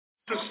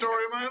The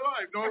story of my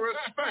life. No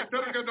respect.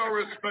 Doesn't get no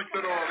respect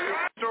at all.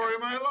 The story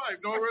of my life.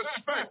 No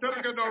respect.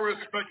 Doesn't get no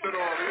respect at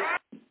all.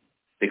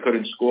 They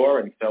couldn't score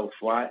and fell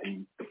flat,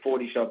 and the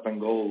 40-shot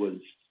goal was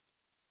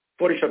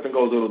a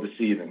little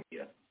deceiving.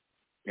 Yeah.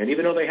 And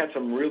even though they had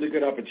some really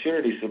good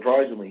opportunities,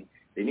 surprisingly,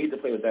 they need to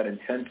play with that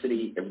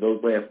intensity. If those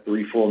last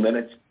 3-4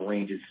 minutes, the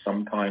Rangers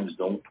sometimes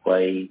don't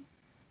play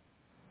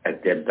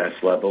at their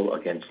best level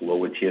against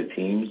lower-tier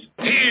teams.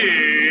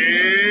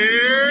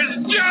 Here's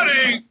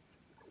Johnny!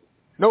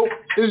 Nope,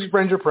 this is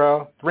Ranger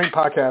Proud, the Rink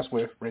podcast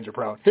with Ranger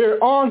Proud, here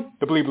on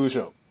the Bleed Blue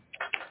Show.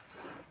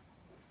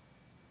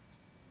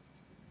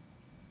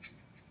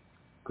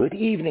 Good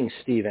evening,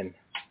 Stephen.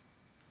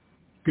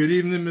 Good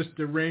evening,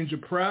 Mr. Ranger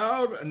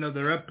Proud.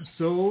 Another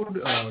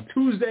episode,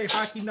 Tuesday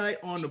hockey night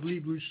on the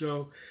Bleed Blue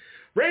Show.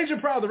 Ranger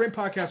Proud, the Rink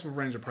podcast with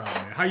Ranger Proud,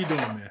 man. How you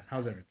doing, man?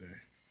 How's everything?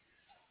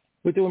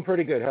 We're doing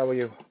pretty good. How are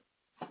you?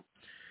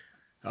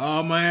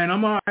 Oh, man,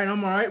 I'm all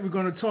right. We're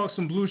going to talk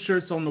some blue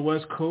shirts on the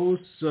West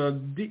Coast. A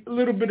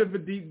little bit of a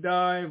deep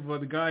dive.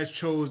 The guys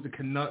chose the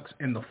Canucks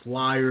and the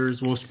Flyers.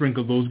 We'll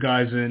sprinkle those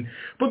guys in.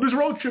 But this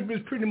road trip is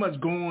pretty much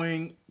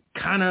going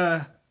kind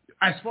of,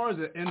 as far as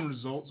the end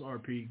results,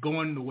 RP,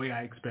 going the way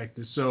I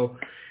expected. So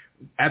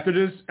after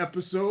this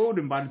episode,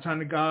 and by the time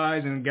the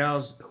guys and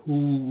gals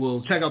who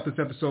will check out this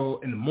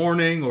episode in the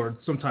morning or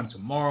sometime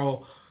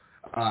tomorrow,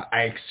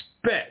 I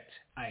expect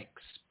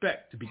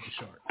to beat the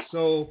Sharks.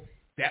 So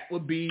that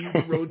would be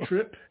the road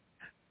trip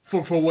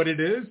for what it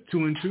is,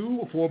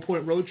 2-2, a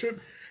 4-point road trip.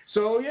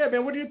 So, yeah,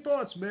 man, what are your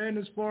thoughts, man,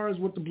 as far as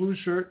what the blue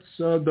shirts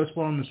thus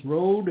far on this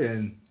road?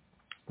 And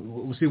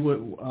we'll see what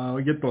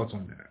your thoughts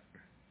on that.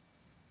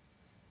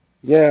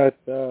 Yeah,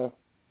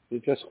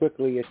 just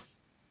quickly,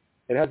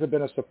 it hasn't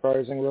been a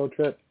surprising road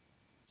trip.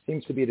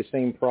 Seems to be the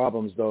same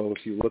problems, though,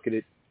 if you look at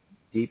it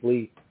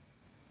deeply.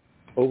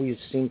 Always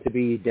seem to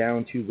be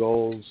down 2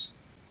 goals,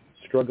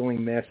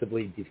 struggling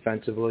massively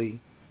defensively.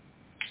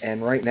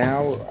 And right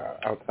now,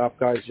 our top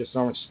guys just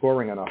aren't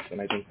scoring enough,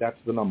 and I think that's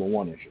the number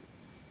one issue.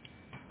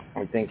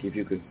 I think if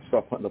you could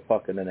stop putting the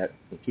puck in the net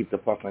and keep the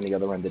puck on the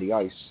other end of the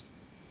ice,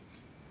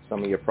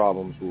 some of your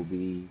problems will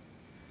be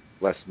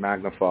less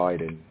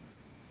magnified, and,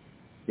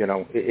 you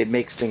know, it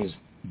makes things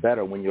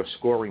better when you're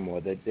scoring more.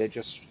 They're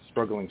just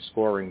struggling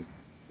scoring.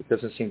 It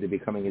doesn't seem to be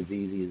coming as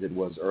easy as it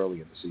was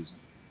early in the season.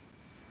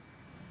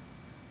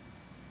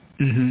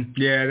 Mm-hmm.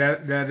 Yeah,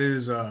 that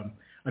is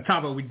a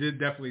topic we did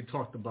definitely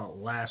talked about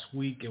last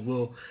week, and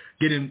we'll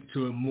get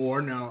into it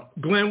more. Now,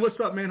 Glenn, what's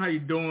up, man? How you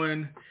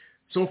doing?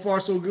 So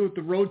far, so good with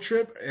the road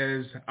trip.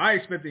 As I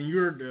expected,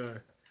 you're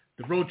the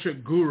road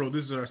trip guru.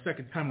 This is our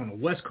second time on the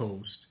West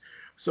Coast.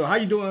 So how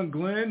you doing,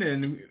 Glenn?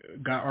 And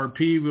got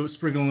RP. We'll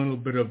sprinkle a little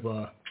bit of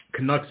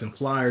Canucks and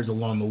Flyers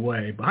along the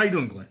way. But how you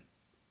doing, Glenn?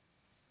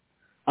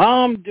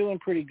 I'm doing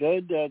pretty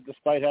good,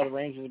 despite how the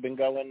Rangers have been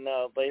going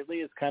lately.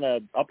 It's kind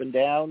of up and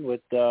down with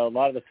a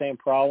lot of the same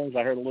problems.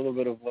 I heard a little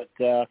bit of what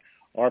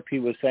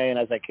RP was saying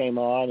as I came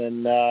on,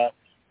 and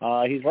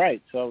he's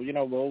right. So, you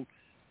know,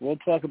 we'll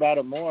talk about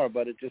it more,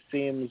 but it just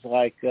seems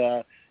like,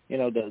 you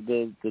know,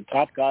 the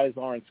top guys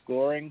aren't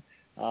scoring.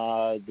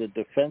 The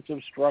defensive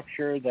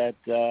structure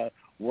that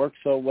worked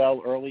so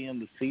well early in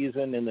the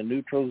season in the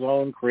neutral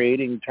zone,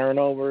 creating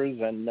turnovers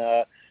and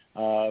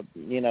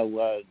you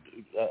know,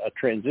 a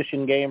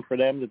transition game for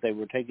them that they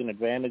were taking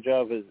advantage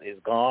of is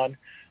gone.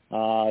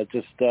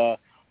 Just a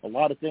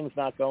lot of things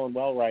not going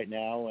well right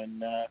now,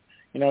 and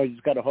you know, you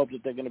just got to hope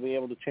that they're going to be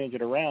able to change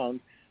it around.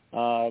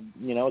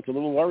 You know, it's a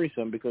little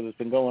worrisome because it's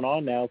been going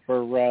on now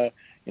for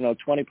you know,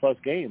 20-plus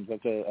games.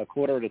 That's a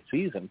quarter of the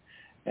season,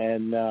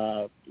 and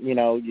you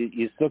know,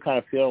 you still kind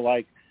of feel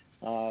like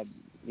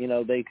you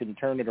know, they can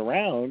turn it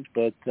around,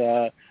 but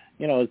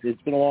you know,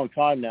 it's been a long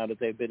time now that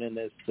they've been in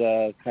this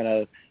kind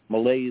of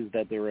malaise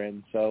that they're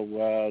in.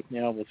 So, you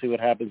know, we'll see what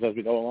happens as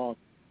we go along.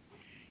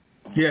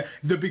 Yeah,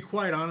 to be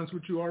quite honest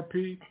with you,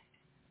 RP,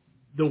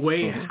 the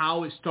way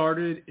how it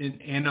started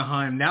in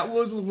Anaheim, that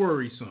was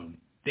worrisome.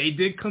 They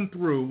did come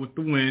through with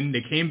the win.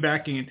 They came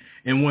back in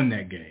and won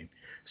that game.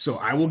 So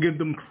I will give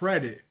them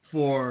credit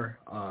for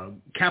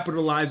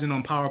capitalizing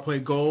on power play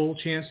goal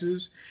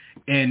chances.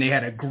 And they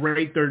had a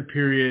great third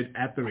period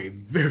after a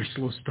very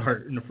slow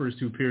start in the first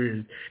 2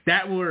 periods.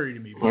 That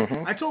worried me.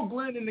 I told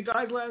Glenn and the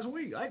guys last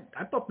week,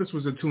 I thought this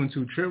was a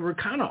 2-2 trip. We're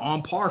kind of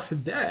on par for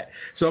that.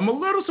 So I'm a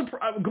little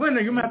surprised. Glenn,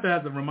 you're going to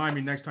have to remind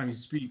me next time you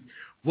speak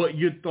what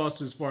your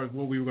thoughts as far as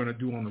what we were going to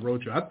do on the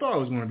road trip. I thought it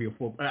was going to be a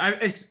full.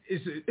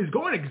 It's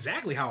going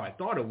exactly how I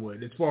thought it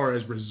would as far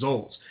as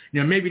results.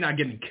 You know, maybe not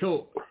getting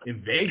killed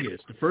in Vegas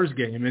the first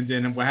game, and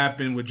then what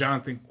happened with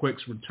Jonathan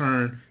Quick's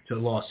return to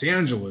Los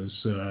Angeles.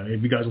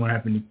 If you guys want to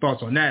have any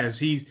thoughts on that, as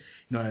he's,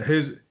 you know,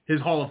 his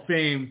Hall of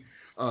Fame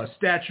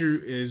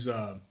statue is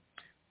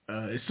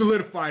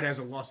solidified as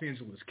a Los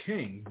Angeles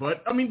King.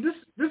 But I mean,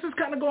 this is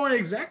kind of going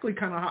exactly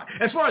kind of how,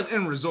 as far as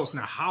end results.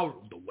 Now, how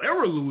the way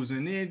we're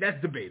losing,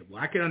 that's debatable.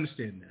 I can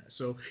understand that.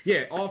 So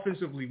yeah,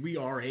 offensively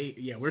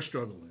we're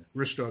struggling.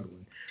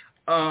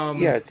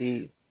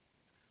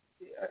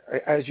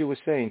 As you were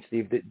saying,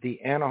 Steve,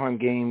 the Anaheim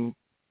game,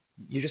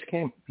 you just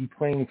can't be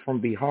playing from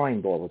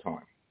behind all the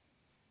time.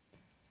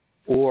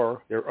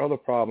 Or their other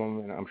problem,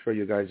 and I'm sure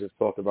you guys have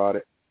talked about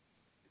it,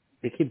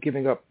 they keep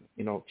giving up,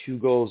 2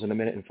 goals in 1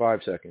 minute and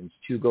 5 seconds,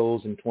 2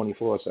 goals in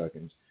 24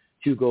 seconds,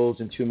 2 goals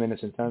in 2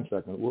 minutes and 10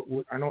 seconds.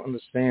 I don't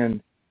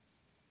understand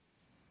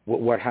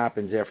what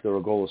happens after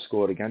a goal is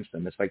scored against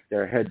them. It's like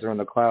their heads are in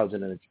the clouds,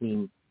 and then a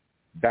team,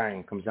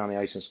 bang, comes down the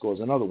ice and scores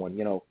another one.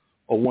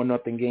 A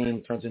 1-0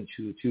 game turns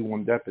into a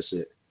 2-1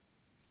 deficit.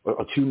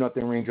 A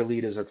 2-0 Ranger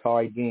lead is a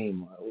tied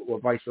game, or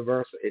vice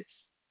versa.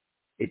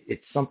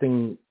 It's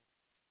something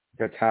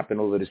that's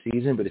happened over the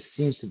season, but it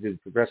seems to be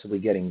progressively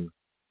getting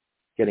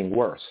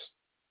worse.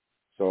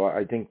 So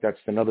I think that's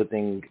another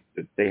thing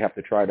that they have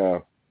to try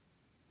to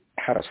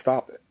how to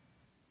stop it.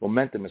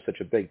 Momentum is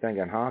such a big thing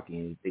in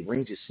hockey. The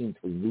Rangers seem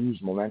to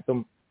lose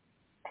momentum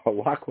a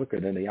lot quicker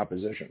than the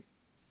opposition.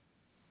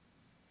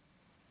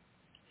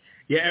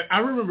 Yeah, I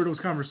remember those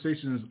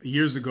conversations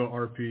years ago,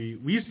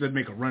 RP. We used to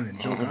make a running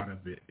joke out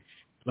of it.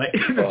 Like,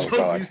 the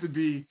joke used to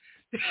be,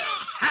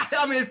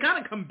 I mean, it's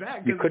kind of come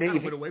back because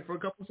it went away for a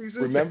couple seasons.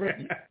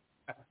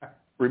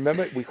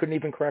 Remember, we couldn't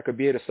even crack a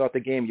beer to start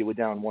the game. You were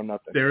down 1-0.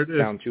 There it is.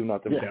 Down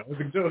 2-0. Yeah, that was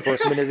a joke.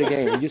 First minute of the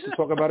game. We used to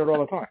talk about it all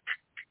the time.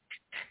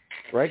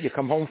 Right? You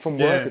come home from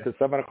work, it's a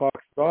 7 o'clock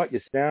start, you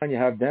sit down, you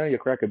have dinner, you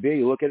crack a beer,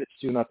 you look at it,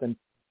 it's 2-0,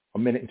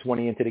 1 minute and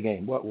 20 into the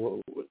game.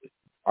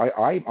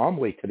 I'm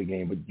late to the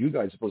game, but you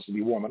guys are supposed to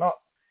be warming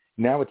up.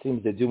 Now it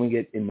seems they're doing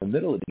it in the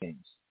middle of the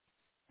games.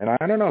 And I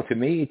don't know, to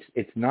me,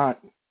 it's not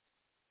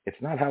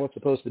how it's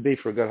supposed to be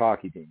for good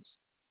hockey teams.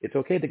 It's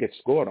okay to get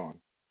scored on,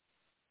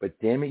 but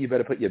damn it, you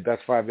better put your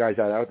best 5 guys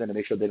out there to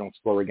make sure they don't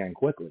score again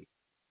quickly.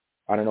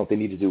 I don't know if they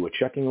need to do a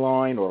checking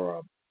line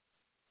or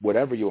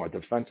whatever you want,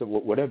 defensive,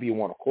 whatever you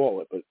want to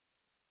call it, but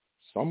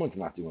someone's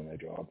not doing their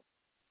job.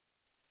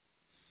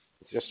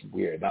 It's just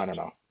weird. I don't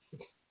know.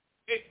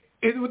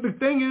 The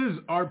thing is,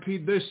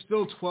 RP, they're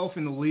still 12th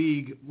in the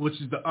league, which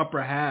is the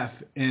upper half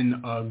in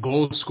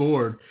goals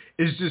scored.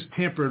 It's just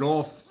tempered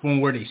off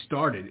from where they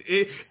started.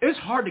 It's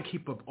hard to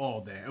keep up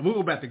all that. And we'll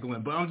go back to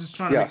Glenn, but I'm just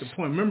trying to make the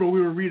point. Remember,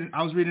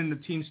 I was reading the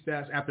team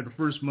stats after the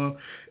first month.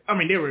 I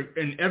mean, they were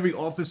in every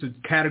offensive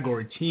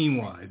category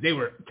team-wise. They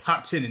were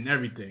top 10 in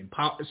everything.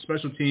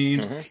 Special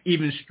teams,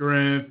 even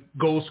strength,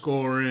 goal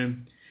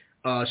scoring,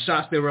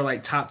 shots, they were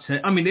like top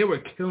 10. I mean, they were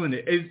killing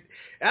it.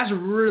 That's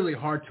really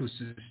hard to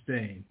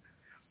sustain.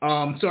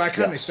 So I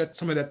kind of expect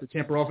some of that to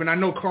tamper off. And I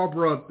know Carl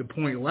brought up the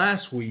point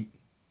last week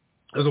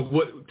as of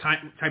what type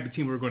of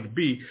team we're going to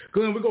be.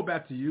 Glenn, we go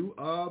back to you.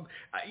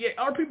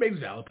 RP makes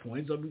valid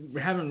points. I mean,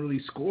 we haven't really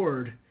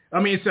scored. I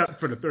mean, except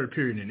for the third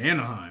period in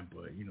Anaheim.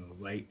 But,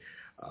 maybe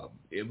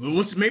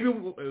you're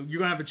going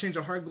to have to change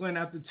your heart, Glenn,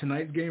 after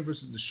tonight's game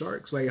versus the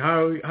Sharks. Like,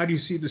 how do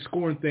you see the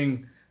scoring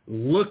thing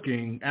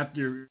looking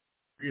after,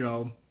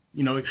 you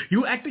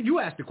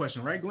asked the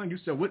question, right, Glenn? You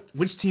said,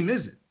 which team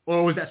is it?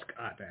 Or was that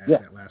Scott that asked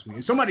that last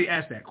week? Somebody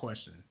asked that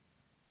question.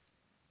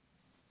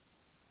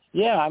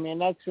 Yeah, I mean,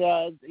 that's,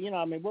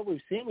 what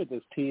we've seen with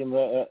this team,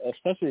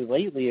 especially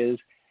lately, is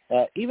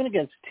even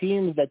against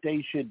teams that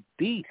they should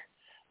beat,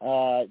 have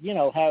I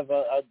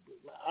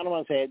don't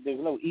want to say there's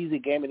no easy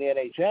game in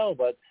the NHL,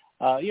 but,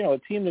 a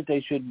team that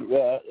they should,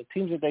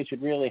 teams that they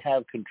should really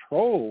have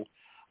control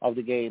of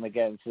the game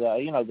against.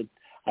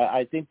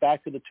 I think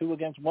back to the 2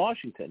 against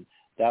Washington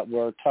that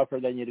were tougher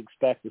than you'd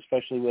expect,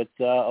 especially with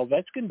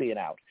Ovechkin being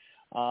out.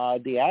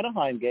 The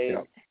Anaheim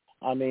game,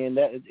 I mean,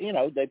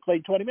 they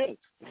played 20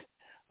 minutes.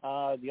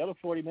 The other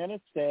 40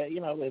 minutes,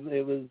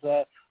 it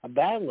was a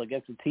battle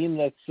against a team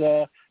that's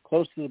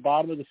close to the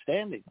bottom of the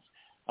standings.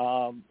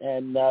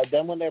 And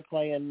then when they're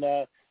playing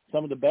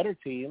some of the better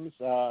teams,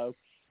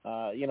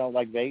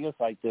 like Vegas,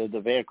 like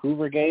the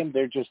Vancouver game,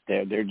 they're just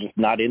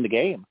not in the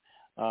game,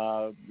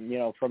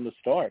 from the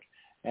start.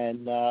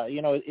 And,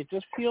 it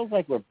just feels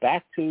like we're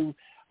back to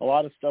a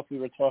lot of stuff we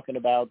were talking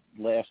about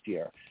last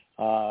year.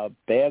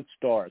 Bad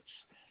starts,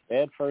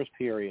 bad first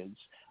periods,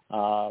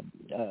 the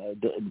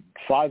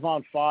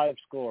 5-on-5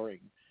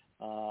 scoring,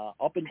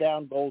 up and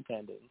down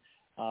goaltending,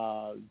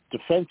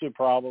 defensive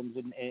problems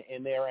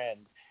in their end.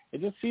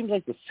 It just seems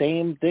like the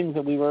same things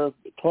that we were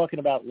talking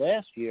about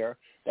last year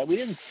that we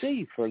didn't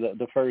see for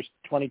the first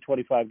 20,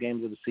 25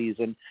 games of the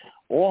season,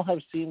 all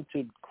have seemed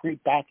to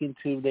creep back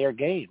into their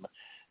game.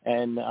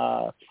 And,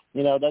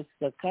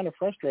 that's kind of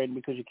frustrating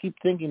because you keep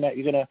thinking that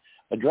you're going to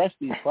address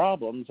these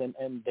problems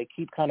and they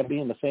keep kind of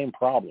being the same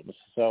problems.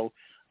 So,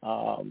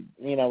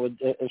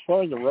 as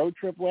far as the road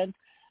trip went,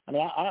 I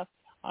mean,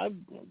 I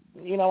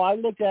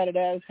looked at it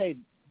as, hey,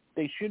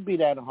 they should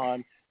beat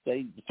Anaheim.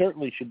 They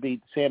certainly should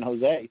beat San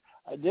Jose.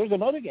 There's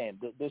another game,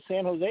 the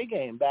San Jose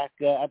game back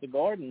at the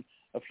Garden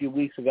a few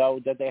weeks ago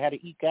that they had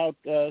to eke out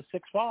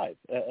 6-5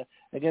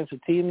 against a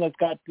team that's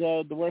got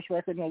the worst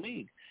record in the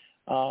league.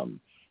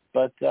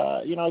 But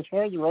as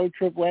far as the road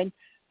trip went,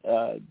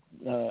 the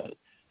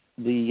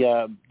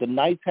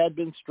Knights had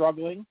been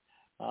struggling.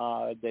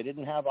 They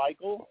didn't have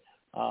Eichel.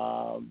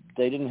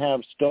 They didn't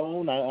have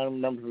Stone. I don't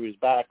remember who was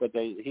back, but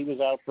he was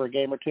out for a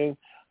game or two.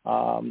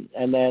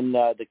 And then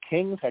the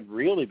Kings had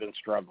really been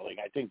struggling.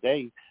 I think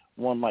they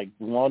won like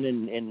 1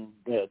 in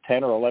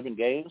 10 or 11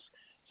 games.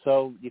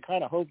 So you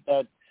kind of hope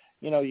that,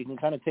 you can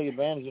kind of take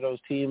advantage of those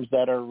teams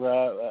that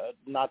are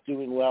not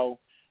doing well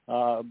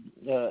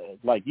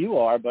like you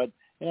are. But,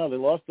 they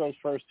lost those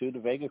first two. The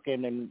Vegas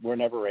game they were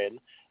never in.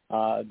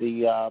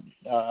 The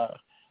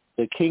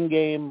King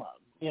game,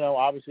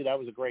 obviously that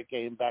was a great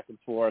game back and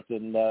forth.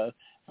 And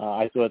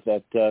I thought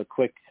that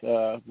Quick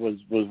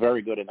was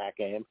very good in that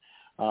game.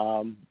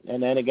 And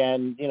then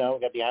again, we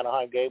got the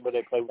Anaheim game where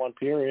they play one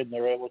period and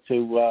they're able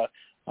to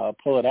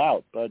pull it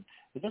out. But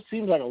it just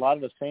seems like a lot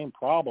of the same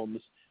problems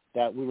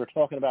that we were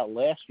talking about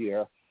last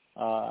year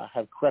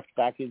have crept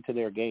back into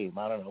their game.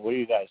 I don't know. What do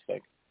you guys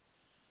think?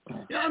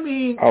 Yeah, I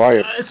mean,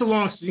 it's a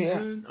long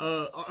season.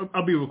 Yeah.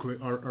 I'll be real quick,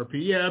 RP.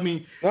 Yeah, I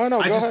mean, I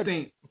just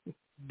think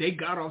they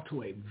got off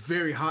to a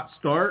very hot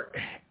start.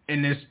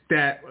 And it's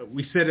that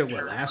we said it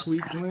last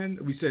week, Glenn.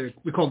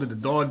 We called it the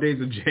dog days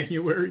of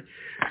January.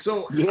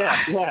 So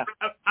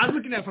I'm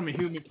looking at it from a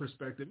human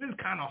perspective. It's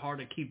kind of hard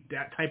to keep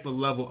that type of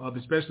level up,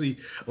 especially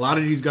a lot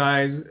of these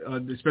guys,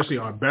 especially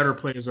our better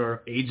players,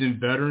 are aging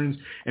veterans.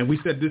 And we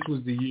said this was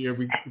the year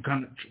we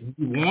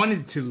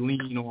wanted to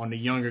lean on the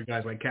younger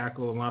guys like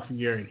Cackle and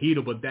Lafreniere and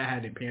Hedo, but that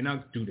hadn't panned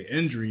out due to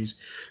injuries.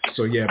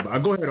 So but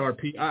I'll go ahead,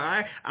 RP.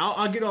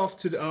 I'll get off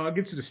to I'll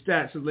get to the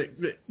stats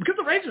because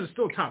the Rangers are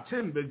still top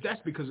 10, but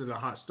that's because of the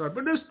hot start.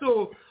 But they're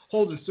still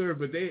holding serve,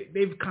 but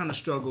they've kind of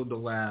struggled the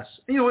last,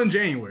 in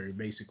January,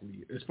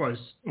 basically, as far as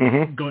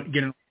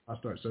getting a hot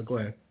start. So go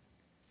ahead.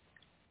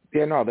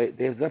 Yeah, no, they've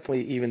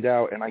definitely evened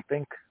out, and I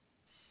think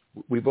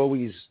we've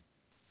always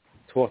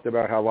talked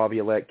about how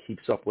Laviolette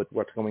keeps up with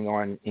what's going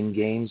on in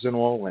games and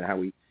all, and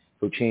how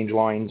he'll change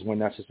lines when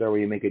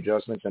necessary and make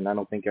adjustments, and I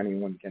don't think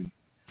anyone can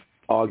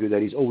argue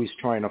that he's always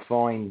trying to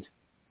find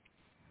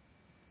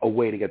a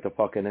way to get the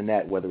puck in the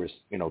net, whether it's,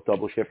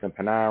 double shift in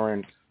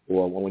Panarin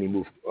or when he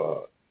moved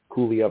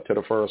Cooley up to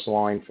the first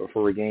line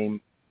for a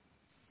game.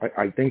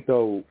 I think,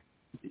 though,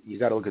 you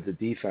got to look at the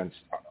defense.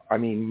 I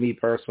mean, me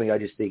personally, I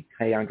just think,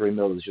 Andre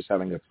Miller is just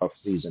having a tough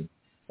season.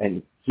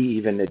 And he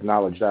even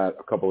acknowledged that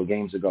a couple of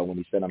games ago when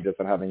he said, I'm just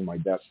not having my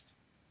best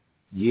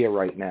year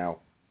right now.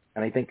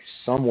 And I think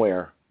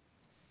somewhere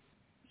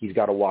he's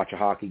got to watch a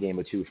hockey game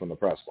or two from the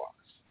press box.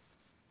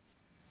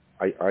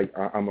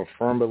 I'm a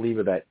firm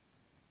believer that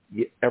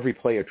every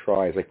player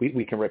tries. Like,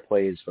 we can rip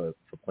plays for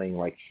playing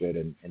like shit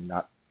and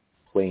not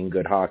playing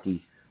good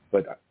hockey,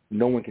 but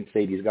no one can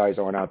say these guys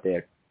aren't out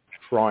there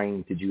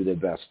trying to do their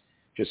best.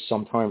 Just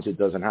sometimes it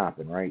doesn't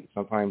happen, right?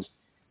 Sometimes,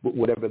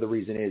 whatever the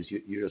reason is,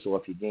 you're just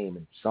off your game.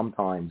 And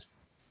sometimes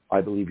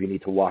I believe you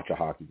need to watch a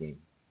hockey game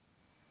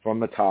from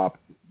the top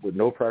with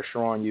no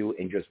pressure on you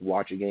and just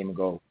watch a game and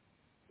go,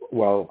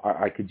 well,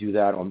 I could do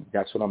that.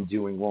 That's what I'm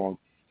doing wrong.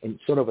 And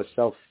sort of a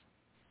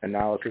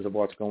self-analysis of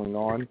what's going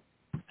on.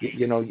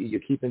 You're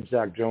keeping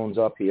Zach Jones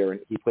up here,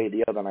 and he played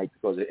the other night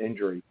because of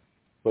injury.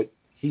 But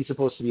he's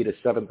supposed to be the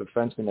seventh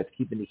defenseman that's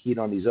keeping the heat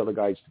on these other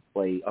guys to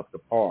play up the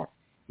par.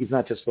 He's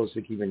not just supposed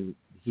to be keeping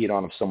the heat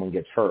on if someone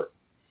gets hurt.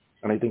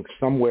 And I think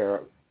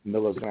somewhere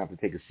Miller's going to have to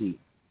take a seat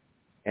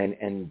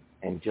and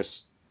just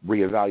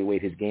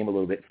reevaluate his game a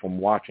little bit from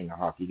watching a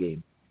hockey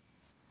game.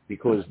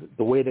 Because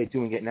the way they're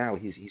doing it now,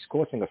 he's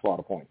costing us a lot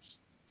of points.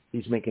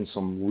 He's making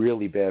some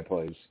really bad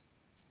plays.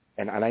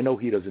 And I know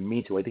he doesn't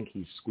mean to. I think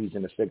he's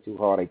squeezing the stick too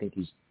hard. I think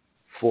he's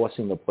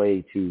forcing the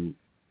play to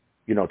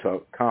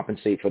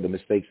compensate for the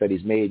mistakes that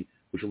he's made,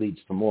 which leads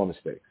to more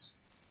mistakes.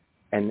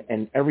 And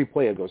every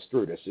player goes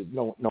through this.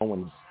 No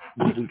one's.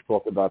 We've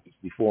talked about this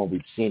before, and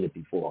we've seen it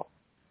before.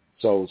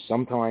 So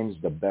sometimes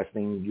the best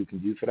thing you can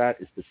do for that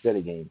is to sit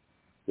a game.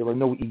 There are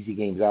no easy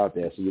games out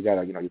there, so you're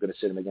going to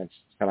sit him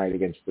tonight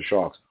against the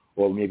Sharks,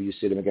 or maybe you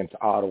sit him against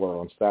Ottawa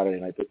on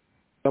Saturday night. But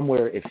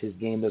somewhere, if his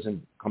game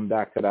doesn't come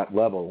back to that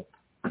level,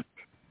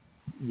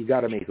 you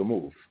got to make a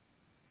move,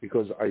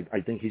 because I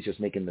think he's just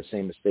making the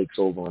same mistakes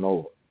over and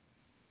over.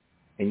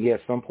 And yes,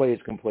 some players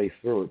can play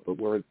through it, but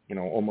we're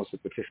almost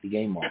at the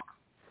 50-game mark.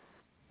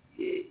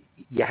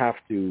 You have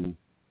to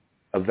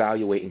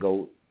evaluate and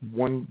go,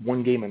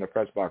 one game in the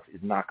press box is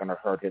not going to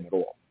hurt him at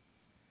all.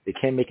 It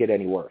can't make it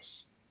any worse,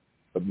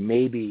 but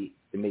maybe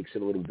it makes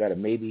it a little better.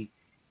 Maybe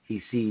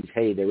he sees,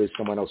 hey, there is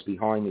someone else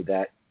behind me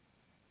that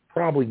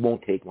probably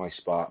won't take my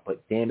spot,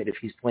 but damn it, if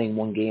he's playing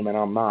one game and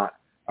I'm not,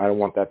 I don't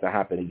want that to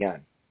happen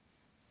again.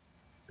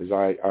 Because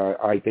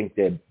I think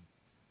their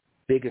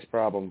biggest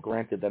problem,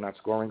 granted they're not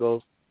scoring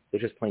goals,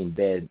 they're just playing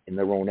bad in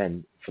their own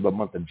end for the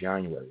month of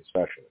January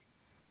especially.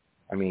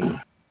 I mean,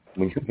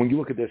 when you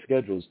look at their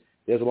schedules,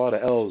 there's a lot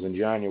of L's in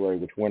January,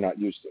 which we're not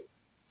used to.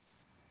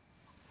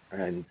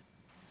 And,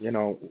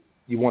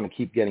 you want to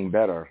keep getting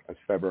better as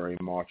February,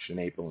 March, and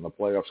April, and the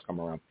playoffs come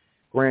around.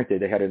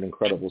 Granted, they had an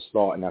incredible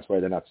start, and that's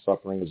why they're not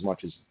suffering as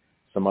much as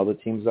some other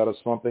teams that are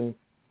slumping.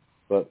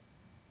 But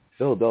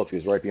Philadelphia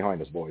is right behind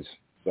us, boys.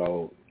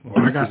 So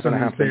I got something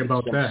to say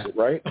about that,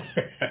 right?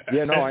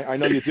 Yeah, no, I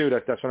know you do.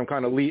 That's what I'm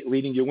kind of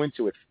leading you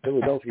into it.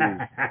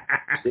 Philadelphia,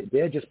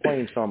 they're just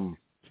playing some.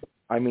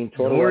 I mean,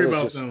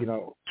 Tortorella's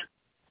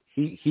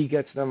just, he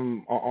gets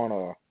them on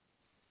a.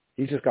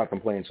 He's just got them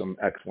playing some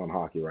excellent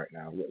hockey right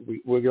now.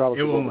 We're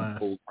obviously going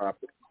full crop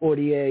with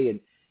Cordier, and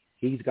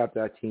he's got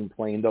that team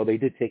playing. Though they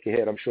did take a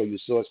hit. I'm sure you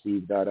saw,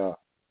 Steve, that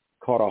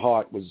Carter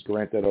Hart was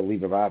granted a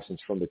leave of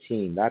absence from the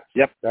team. That's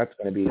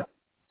going to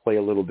play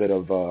a little bit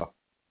of a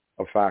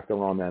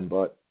factor on them.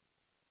 But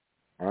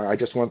I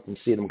just want to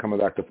see them coming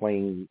back to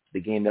playing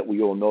the game that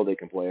we all know they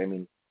can play. I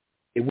mean,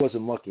 it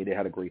wasn't lucky they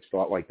had a great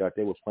start like that.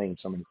 They were playing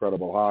some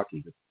incredible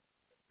hockey. But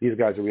these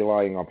guys are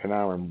relying on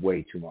Panarin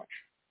way too much.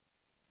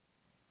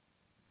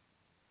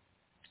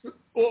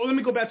 Well, let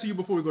me go back to you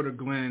before we go to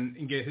Glenn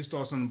and get his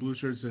thoughts on the Blue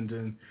Shirts and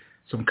then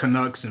some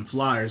Canucks and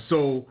Flyers.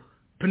 So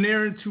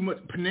Panarin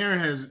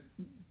has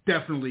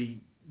definitely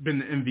been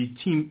the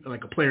MVP team,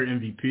 like a player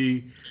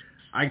MVP.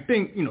 I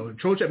think,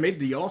 Trocheck made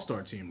the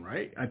All-Star team,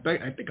 right? I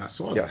think I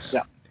saw that.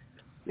 Yeah.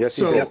 Yes,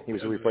 he did. He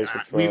was a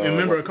replacement. We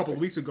remember a couple of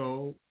weeks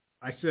ago,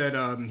 I said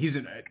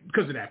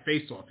because of that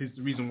face-off. He's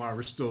the reason why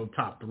we're still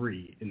top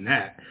 3 in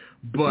that.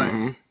 But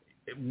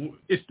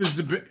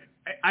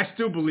I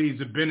still believe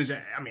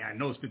Zibanejad. I mean, I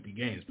know it's 50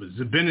 games, but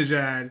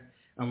Zibanejad,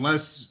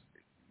 unless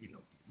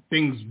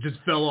things just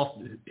fell off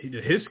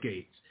his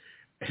skates,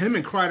 him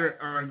and Kreider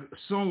are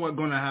somewhat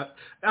going to have.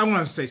 I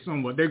want to say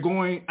somewhat. They're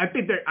going. I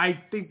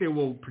think they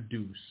will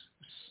produce.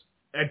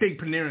 I think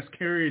Panarin's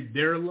carried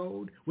their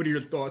load. What are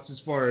your thoughts as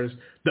far as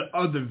the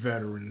other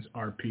veterans,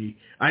 RP?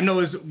 I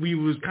know we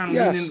was kind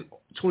of leaning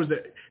towards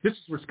the. This is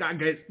where Scott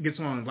gets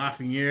on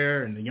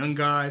Lafreniere and the young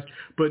guys,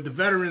 but the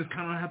veterans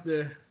kind of have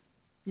to,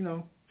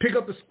 pick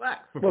up the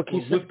slack with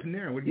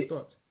Panarin. What are your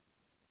thoughts?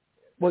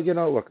 Well,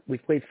 look, we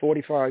played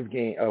 46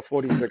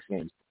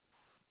 games.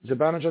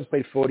 Zibanejad's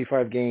played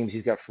 45 games.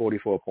 He's got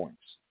 44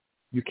 points.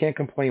 You can't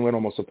complain with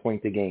almost a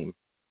point a game.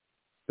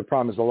 The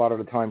problem is a lot of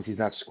the times he's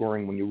not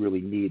scoring when you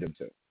really need him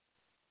to.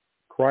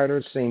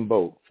 Kreider, same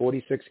boat.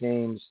 46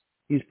 games.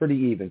 He's pretty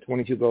even.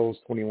 22 goals,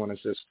 21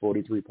 assists,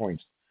 43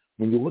 points.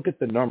 When you look at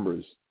the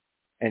numbers,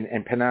 and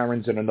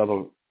Panarin's in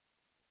another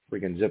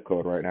freaking zip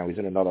code right now. He's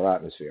in another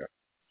atmosphere.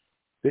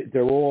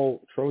 They're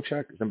all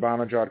Trocheck,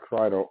 Zibanejad,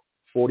 Kreider,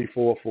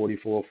 44,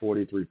 44,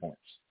 43 points.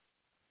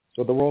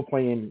 So they're all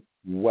playing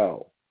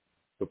well.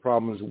 The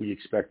problem is we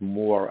expect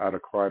more out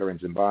of Kreider and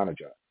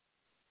Zibanejad.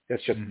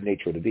 That's just the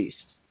nature of the beast.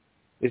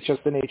 It's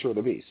just the nature of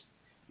the beast.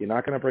 You're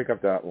not going to break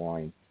up that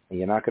line, and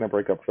you're not going to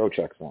break up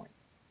Trocheck's line.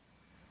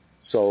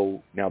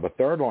 So now the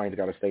third line's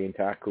got to stay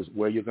intact because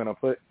where you're going to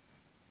put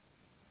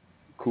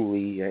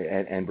Cooley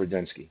and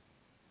Brudzinski.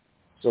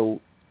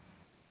 So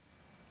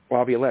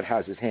Laviolette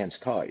has his hands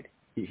tied.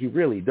 He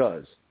really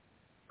does,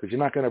 because you're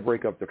not going to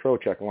break up the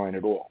Trocheck line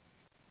at all.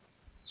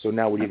 So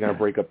now when you're going to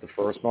break up the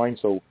first line,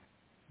 so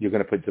you're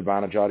going to put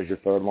Zibanejad as your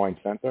third line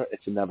center,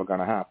 it's never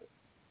going to happen.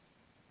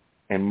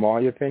 In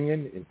my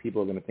opinion, and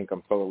people are going to think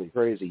I'm totally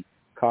crazy,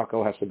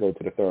 Kakko has to go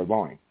to the third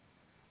line.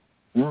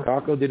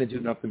 Kakko didn't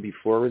do nothing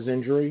before his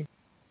injury,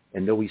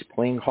 and though he's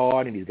playing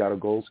hard and he's got a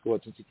goal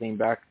scored since he came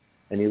back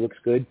and he looks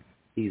good,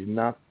 he's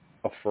not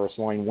a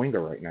first-line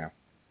winger right now.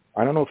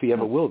 I don't know if he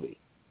ever will be.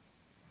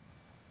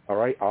 All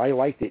right, I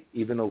liked it,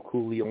 even though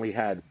Cooley only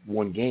had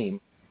one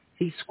game.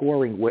 He's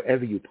scoring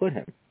wherever you put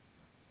him.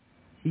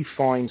 He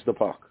finds the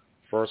puck.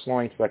 First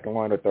line, second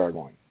line, or third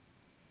line.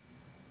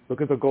 Look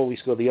at the goal he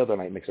scored the other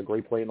night. Makes a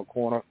great play in the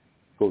corner.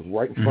 Goes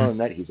right in front of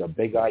the net. He's a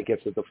big guy,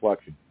 gets a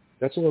deflection.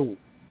 That's all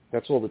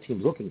the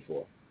team's looking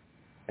for.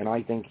 And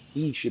I think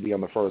he should be on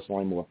the first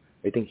line more.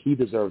 I think he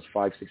deserves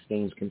 5-6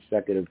 games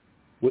consecutive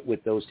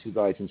with those two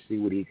guys and see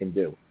what he can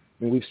do.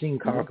 I mean, we've seen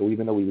Kakko,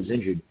 even though he was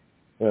injured,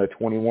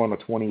 21 or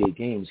 28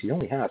 games, he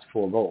only has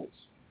 4 goals.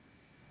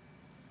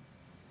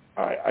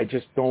 I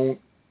just don't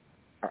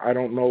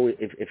know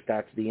if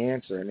that's the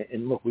answer.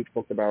 And look, we've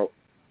talked about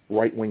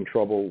right-wing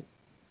trouble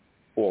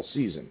all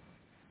season.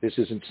 This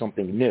isn't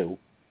something new.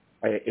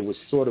 It was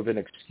sort of an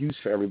excuse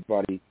for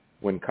everybody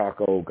when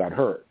Kakko got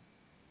hurt.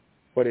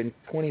 But in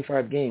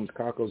 25 games,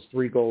 Kakko's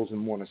 3 goals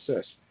and 1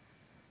 assist.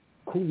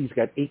 Cooley's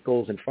got 8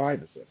 goals and 5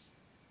 assists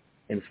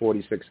in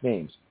 46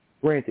 games.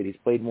 Granted, he's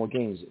played more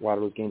games. A lot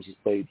of those games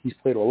he's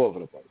played all over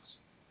the place.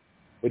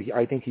 But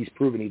I think he's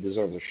proven he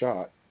deserves a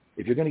shot.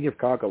 If you're going to give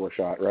Kakko a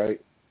shot,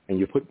 right, and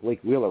you put Blake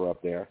Wheeler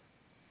up there,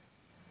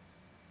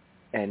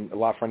 and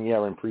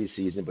Lafreniere in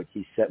preseason, but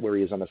he's set where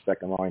he is on the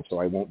second line, so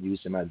I won't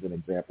use him as an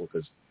example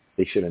because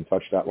they shouldn't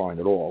touch that line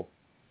at all,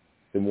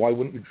 then why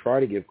wouldn't you try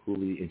to give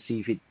Cooley and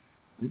see if he,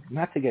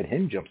 not to get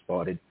him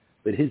jump-started,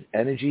 but his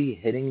energy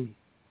hitting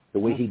the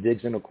way he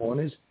digs in the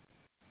corners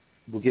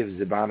will give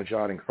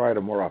Zibanejad and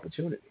Kreider more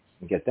opportunities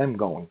and get them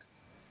going.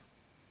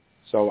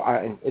 So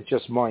it's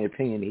just my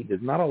opinion.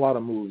 There's not a lot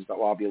of moves that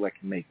Laviolette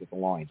can make with the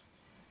lines.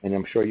 And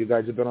I'm sure you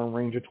guys have been on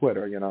Ranger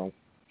Twitter,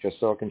 just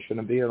Sorkin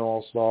shouldn't be an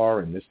all-star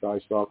and this guy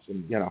sucks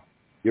and,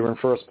 you're in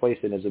first place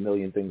and there's a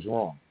million things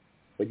wrong.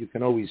 But you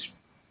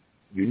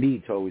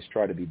need to always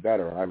try to be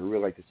better. I would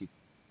really like to see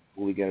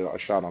Cooley get a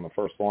shot on the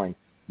first line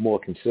more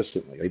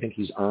consistently. I think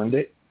he's earned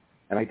it,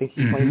 and I think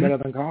he's playing better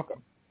than Kakko.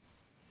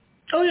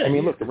 Oh, yeah. I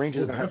mean, look, the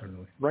Rangers are going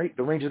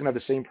to have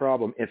the same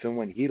problem if and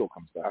when Hedl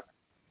comes back.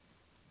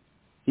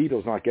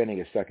 Hedl's not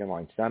getting a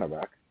second-line center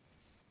back.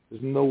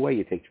 There's no way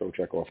you take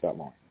Trocheck off that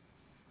line.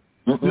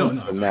 No,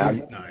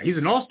 he's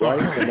an all-star.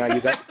 Right? And now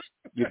you got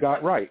You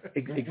got right.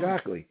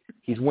 Exactly.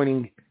 He's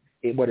winning,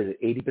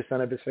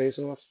 80% of his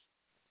face-offs?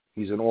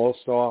 He's an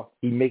all-star.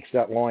 He makes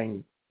that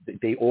line.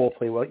 They all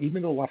play well.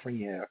 Even though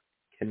Lafreniere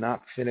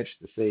cannot finish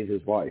to save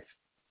his life,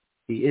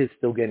 he is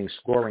still getting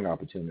scoring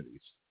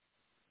opportunities.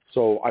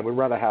 So I would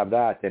rather have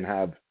that than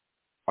have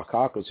a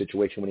Kakko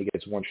situation when he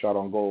gets one shot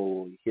on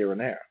goal here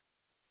and there.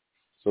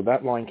 So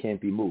that line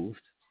can't be moved.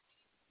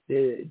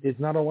 There's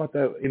not a lot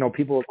that,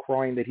 people are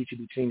crying that he should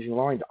be changing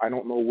lines. I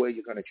don't know where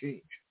you're going to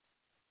change.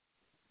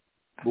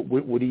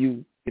 What do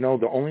you,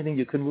 the only thing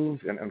you can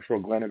move, and I'm sure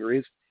Glenn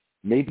agrees,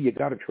 maybe you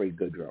got to trade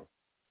Goodrow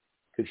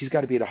because he's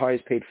got to be the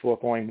highest paid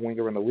fourth line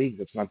winger in the league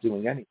that's not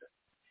doing anything.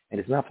 And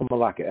it's not from a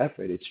lack of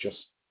effort. It's just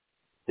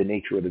the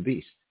nature of the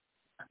beast.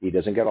 He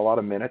doesn't get a lot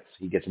of minutes.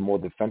 He gets more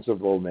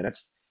defensive role minutes.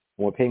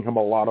 And we're paying him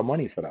a lot of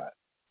money for that.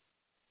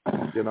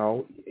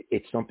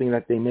 It's something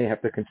that they may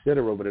have to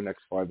consider over the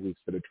next 5 weeks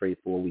to the trade,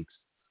 4 weeks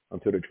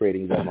until the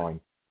trading deadline.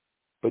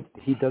 But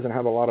he doesn't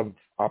have a lot of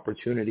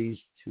opportunities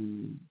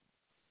to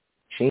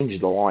change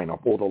the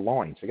lineup or the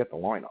lines. Forget the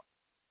lineup.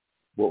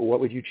 What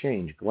would you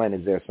change? Glenn,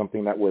 is there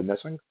something that we're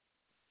missing?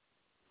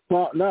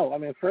 Well, no. I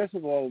mean, first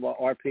of all,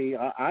 RP,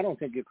 I don't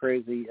think you're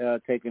crazy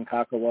taking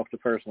Kakko off the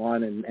first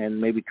line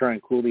and maybe trying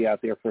Cooley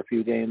out there for a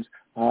few games.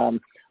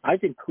 I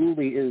think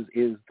Cooley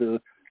is the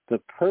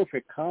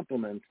perfect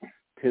complement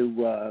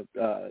to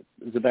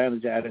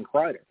Zibanejad and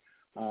Kreider.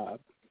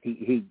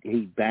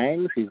 He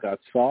bangs. He's got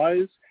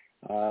size.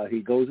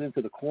 He goes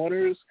into the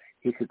corners.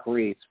 He could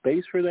create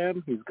space for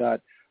them. He's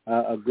got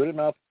a good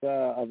enough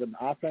of an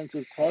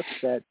offensive touch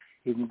that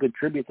he can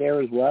contribute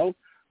there as well.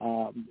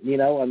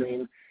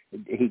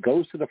 He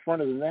goes to the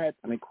front of the net.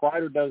 I mean,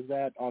 Kreider does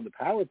that on the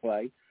power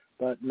play,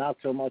 but not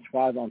so much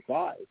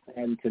 5-on-5.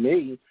 And to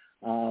me,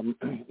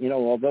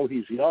 although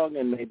he's young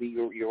and maybe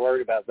you're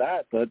worried about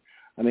that, but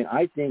I mean,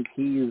 I think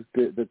he's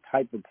the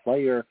type of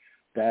player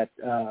that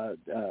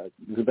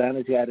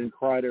Zibanejad and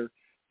Kreider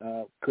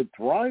could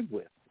thrive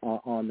with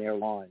on their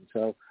line.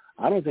 So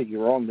I don't think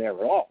you're wrong there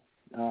at all.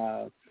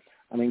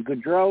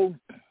 Gaudreau,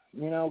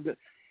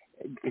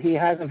 he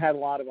hasn't had a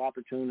lot of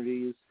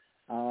opportunities,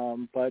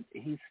 but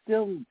he's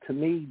still, to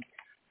me,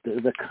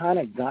 the kind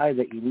of guy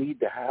that you need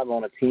to have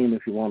on a team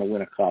if you want to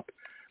win a cup.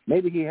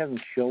 Maybe he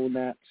hasn't shown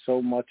that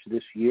so much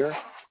this year,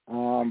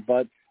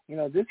 but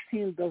this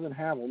team doesn't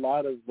have a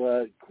lot of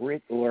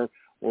grit or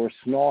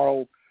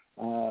snarl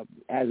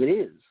as it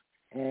is.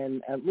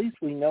 And at least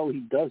we know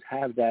he does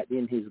have that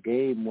in his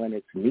game when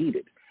it's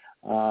needed.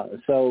 I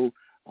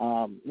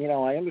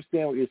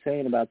understand what you're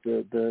saying about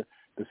the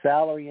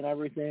salary and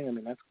everything. I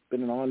mean, that's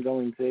been an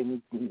ongoing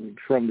thing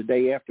from the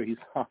day after he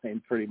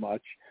signed pretty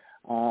much.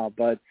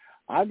 But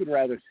I would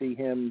rather see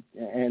him,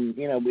 and,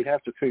 we'd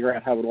have to figure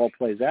out how it all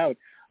plays out.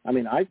 I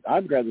mean,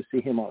 I'd rather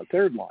see him on a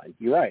third line.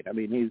 You're right. I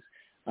mean,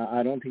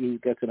 I don't think he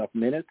gets enough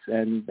minutes,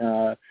 and,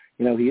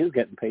 he is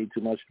getting paid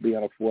too much to be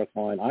on a fourth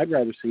line. I'd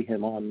rather see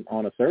him on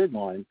a third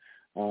line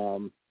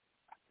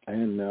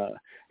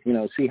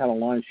see how the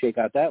lines shake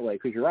out that way,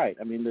 because you're right.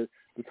 I mean, the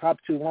top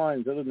two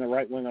lines, other than the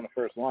right wing on the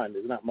first line,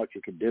 there's not much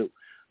you can do.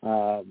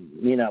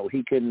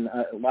 He can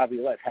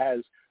Laviolette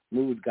has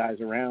moved guys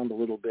around a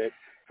little bit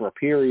for a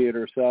period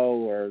or so,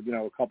 or,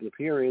 a couple of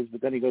periods,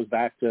 but then he goes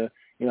back to,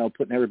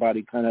 putting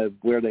everybody kind of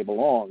where they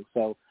belong.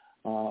 So,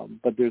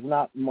 but there's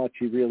not much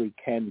you really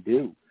can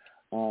do.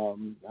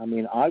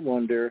 I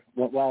wonder,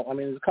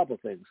 there's a couple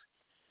of things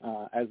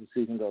as the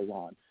season goes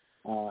on.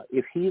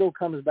 If Hedl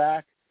comes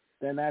back,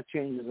 then that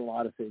changes a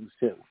lot of things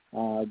too.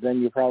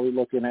 Then you're probably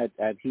looking at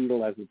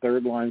Hedl as the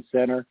third line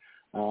center.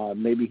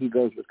 Maybe he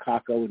goes with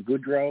Kakko and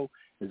Goudreau.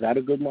 Is that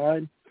a good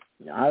line?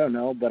 I don't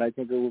know, but I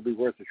think it will be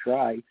worth a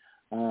try.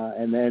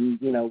 And then,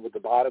 with the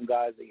bottom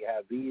guys that you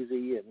have,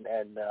 Veazey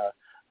and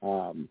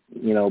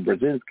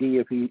Brzezinski,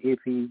 if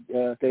he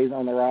stays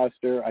on the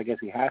roster, I guess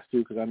he has to,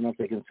 because I don't know if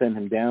they can send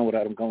him down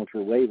without him going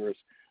through waivers.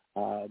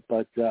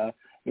 But you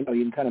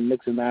can kind of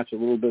mix and match a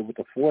little bit with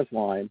the fourth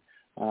line.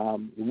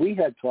 We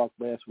had talked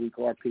last week,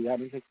 RP, I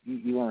don't think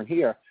you weren't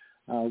here.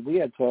 We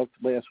had talked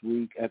last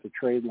week at the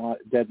trade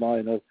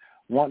deadline of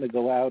wanting to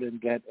go out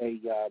and get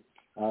a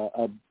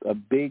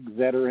big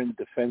veteran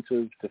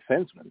defensive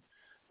defenseman,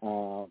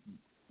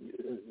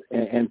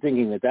 and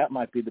thinking that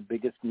might be the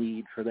biggest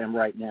need for them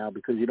right now,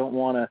 because you don't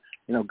want to,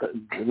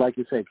 like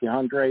you say,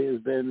 Keandre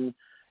has been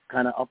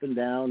kind of up and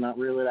down, not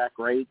really that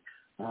great.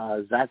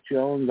 Zach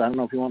Jones, I don't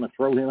know if you want to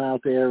throw him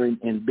out there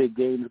in big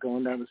games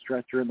going down the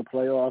stretcher in the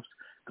playoffs.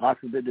 God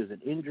forbid there's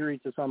an injury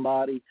to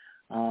somebody.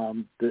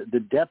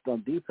 The depth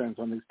on defense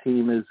on this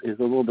team is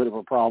a little bit of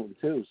a problem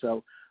too.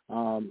 So,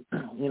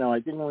 I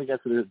think when we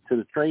get to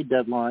the trade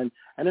deadline,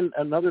 and then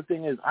another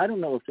thing is, I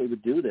don't know if they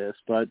would do this,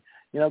 but,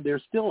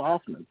 there's still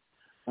Hoffman.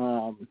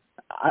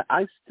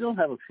 I still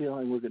have a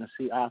feeling we're going to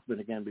see Hoffman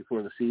again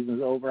before the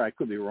season's over. I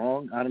could be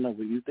wrong. I don't know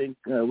what you think,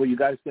 what you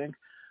guys think.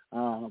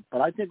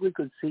 But I think we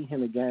could see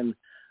him again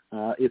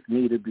if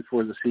needed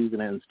before the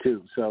season ends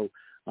too. So,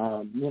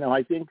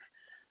 I think,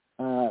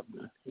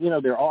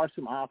 there are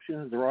some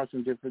options. There are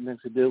some different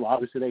things to do.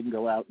 Obviously, they can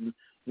go out and,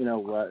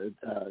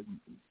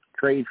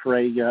 trade for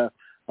a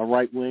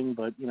right wing,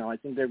 but I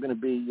think they're going to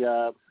be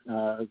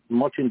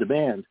much in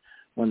demand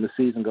when the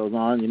season goes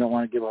on. You don't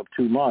want to give up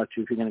too much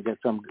if you're going to get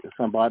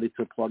somebody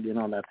to plug in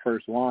on that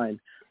first line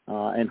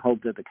and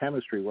hope that the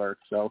chemistry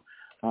works. So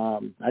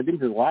I think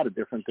there's a lot of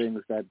different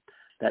things that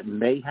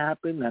may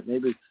happen that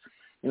maybe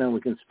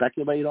we can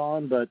speculate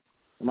on, but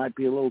it might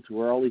be a little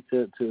too early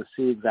to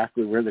see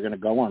exactly where they're going to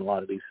go on a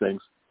lot of these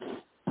things.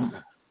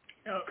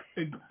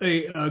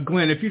 Hey,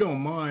 Glenn, if you don't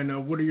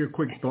mind, what are your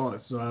quick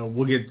thoughts?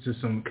 We'll get to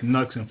some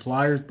Canucks and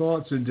Flyers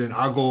thoughts, and then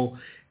I'll go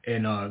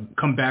and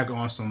come back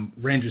on some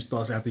Rangers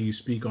thoughts after you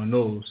speak on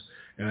those,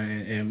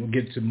 and we'll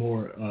get to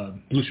more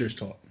Blue Shirts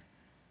talk.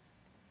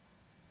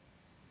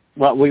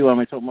 What, you want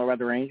me to talk more about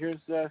the Rangers,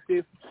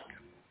 Steve?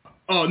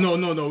 Oh, no.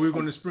 We're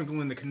going to sprinkle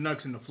in the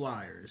Canucks and the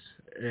Flyers.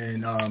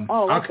 And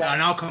okay.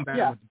 I'll come back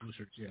with the Blue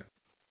Shirts, yeah.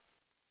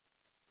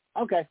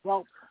 Okay,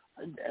 well,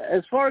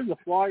 as far as the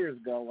Flyers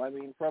go,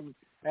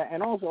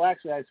 and also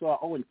actually I saw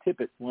Owen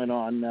Tippett went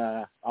on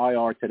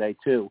IR today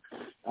too.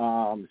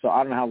 So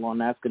I don't know how long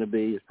that's going to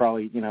be. It's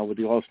probably, with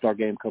the All-Star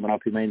game coming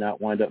up, he may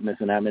not wind up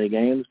missing that many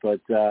games,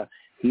 but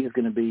he's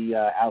going to be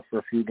out for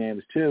a few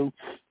games too.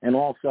 And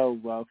also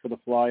for the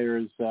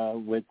Flyers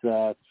with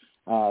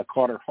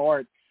Carter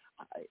Hart,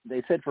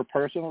 they said for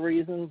personal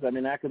reasons.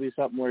 That could be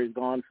something where he's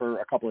gone for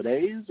a couple of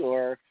days,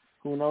 or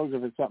who knows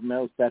if it's something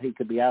else that he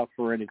could be out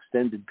for an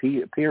extended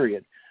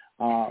period.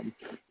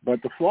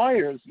 But the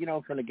Flyers,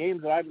 from the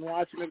games that I've been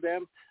watching of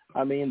them,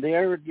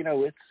 they're,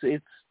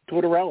 it's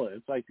Tortorella.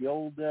 It's like the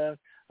old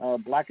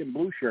black and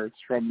blue shirts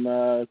from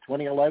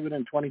 2011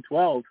 and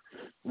 2012,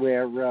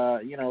 where,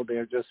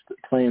 they're just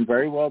playing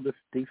very well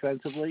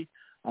defensively.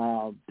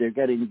 They're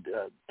getting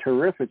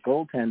terrific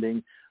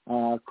goaltending.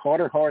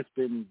 Carter Hart's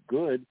been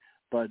good,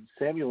 but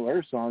Samuel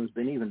Erson's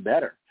been even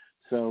better.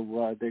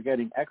 So they're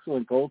getting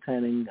excellent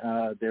goaltending.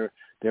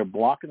 They're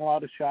blocking a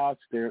lot of shots.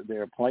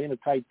 They're playing a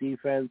tight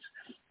defense.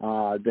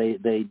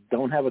 They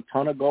don't have a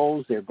ton of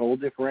goals. Their goal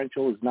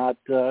differential is not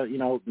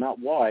not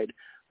wide.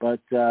 But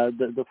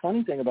the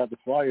funny thing about the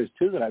Flyers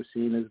too that I've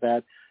seen is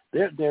that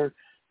they're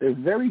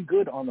very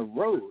good on the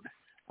road.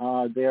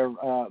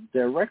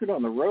 Their record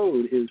on the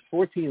road is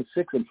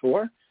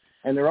 14-6-4,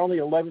 and they're only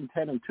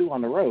 11-10-2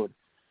 on the road.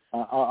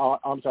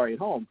 I'm sorry, at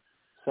home.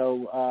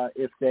 So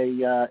if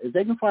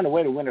they can find a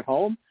way to win at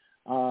home,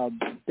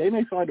 they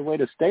may find a way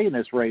to stay in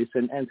this race.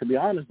 And to be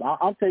honest,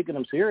 I'm taking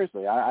them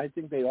seriously. I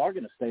think they are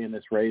going to stay in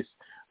this race.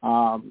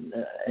 And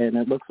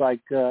it looks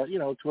like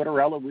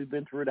Tortorella. We've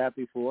been through that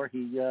before.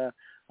 He's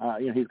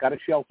got a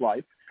shelf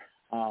life,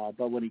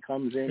 but when he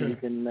comes in, he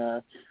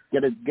can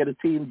get a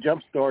team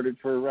jump started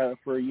for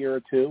a year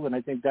or two. And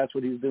I think that's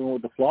what he's doing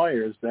with the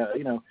Flyers.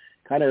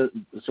 Kind of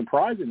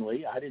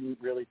surprisingly, I didn't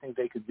really think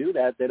they could do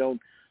that.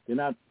 They're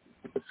not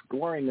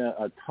scoring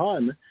a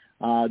ton.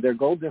 Their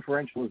goal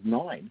differential is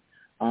 9.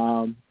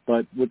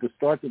 But with the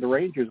start that the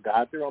Rangers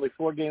got, they're only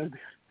 4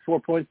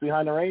 points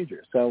behind the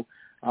Rangers. So,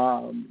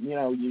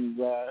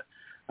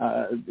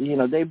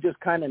 they've just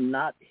kind of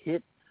not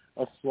hit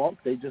a slump.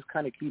 They just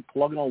kind of keep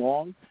plugging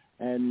along,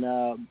 and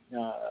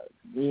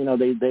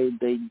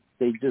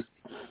they just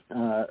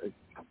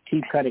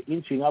keep kind of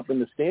inching up in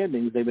the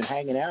standings. They've been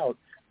hanging out,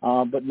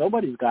 but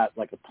nobody's got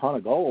like a ton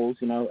of goals.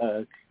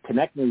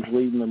 Konechny's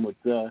leading them with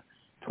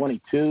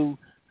 22.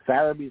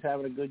 Farabee's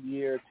having a good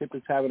year.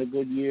 Tippett's having a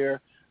good year.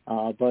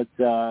 But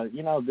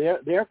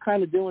they're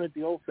kind of doing it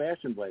the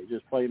old-fashioned way,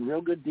 just playing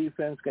real good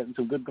defense, getting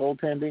some good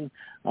goaltending,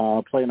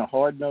 playing a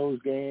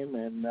hard-nosed game,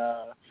 and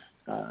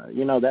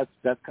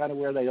that's kind of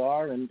where they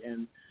are.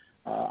 And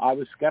I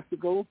was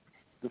skeptical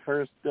the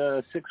first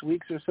 6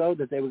 weeks or so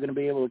that they were going to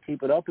be able to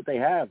keep it up, but they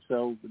have.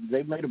 So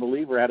they've made a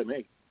believer out of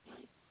me.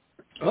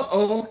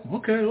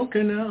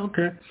 Okay now.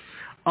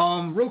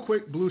 Real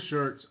quick, Blue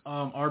Shirts.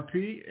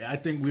 RP, I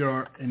think we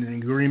are in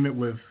agreement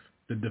with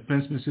the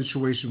defenseman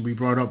situation we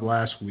brought up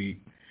last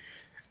week.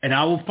 And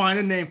I will find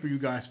a name for you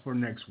guys for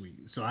next week.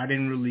 So I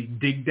didn't really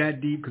dig that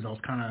deep because I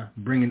was kind of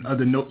bringing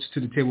other notes to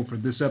the table for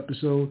this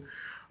episode.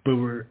 But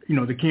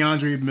the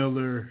Keandre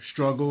Miller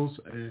struggles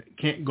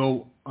can't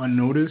go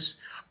unnoticed.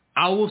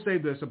 I will say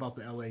this about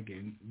the LA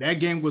game. That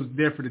game was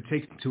there for the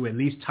take to at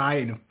least tie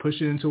it and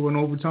push it into an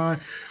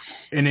overtime.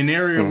 In an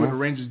area where the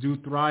Rangers do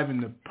thrive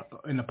in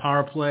the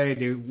power play,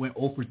 they went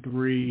 0 for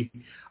 3.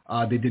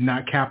 They did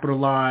not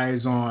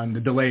capitalize on the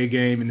delay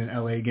game in the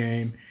LA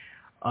game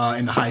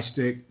in the high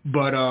stick.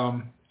 But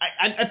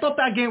I thought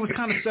that game was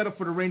kind of set up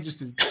for the Rangers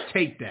to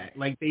take that,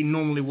 like they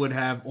normally would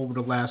have over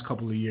the last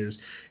couple of years.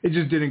 It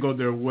just didn't go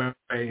their way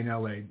in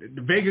LA.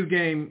 The Vegas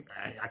game,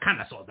 I kind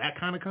of saw that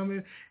kind of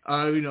coming.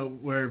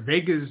 Where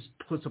Vegas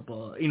puts up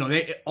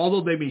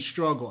although they may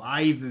struggle,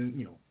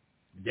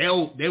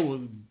 they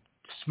will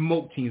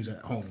smoke teams at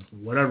home for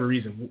whatever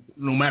reason,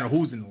 no matter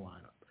who's in the lineup.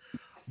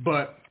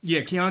 But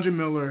yeah, Keandre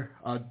Miller,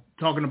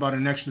 talking about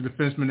an extra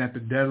defenseman at the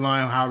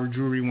deadline, Howard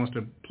Drury wants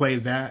to play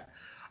that.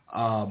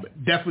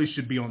 Definitely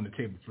should be on the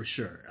table for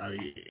sure.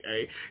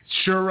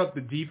 Shore up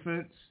the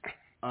defense,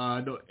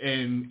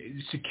 and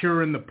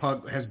securing the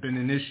puck has been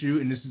an issue,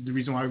 and this is the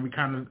reason why we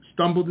kind of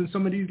stumbled in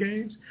some of these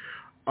games.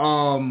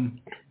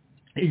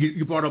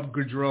 You brought up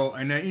Gaudreau,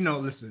 and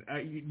listen,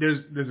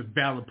 there's a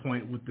valid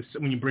point with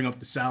when you bring up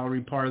the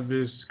salary part of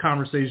this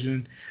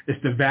conversation.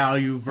 It's the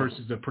value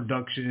versus the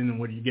production and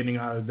what you're getting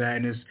out of that,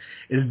 and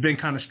it's been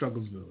kind of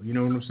strugglesville. You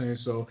know what I'm saying?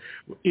 So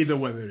either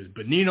whether it's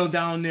Bonino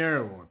down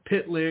there or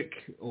Pitlick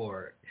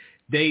or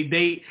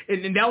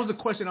and that was the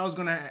question I was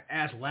going to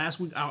ask last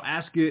week. I'll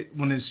ask it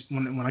when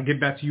I get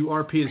back to you,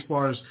 RP. As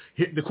far as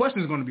the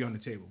question is going to be on the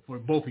table for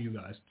both of you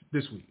guys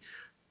this week.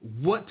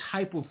 What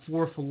type of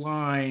fourth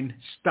line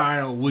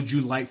style would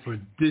you like for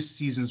this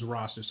season's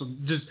roster? So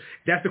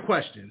that's the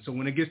question. So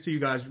when it gets to you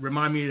guys,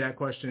 remind me of that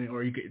question,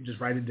 or you could just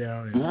write it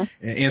down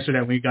and answer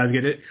that when you guys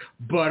get it.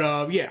 But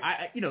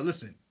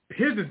listen,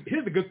 here's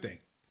the good thing.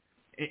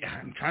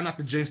 I'm trying not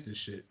to jinx this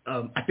shit.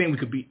 I think we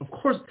could beat, of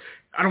course,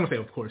 I don't want to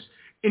say of course,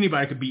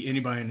 anybody could beat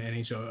anybody in the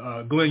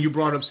NHL. Glenn, you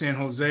brought up San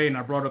Jose, and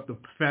I brought up the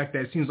fact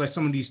that it seems like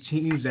some of these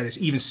teams that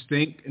even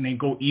stink and they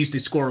go east,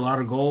 they score a lot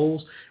of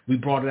goals. We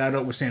brought that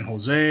up with San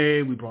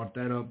Jose. We brought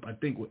that up, I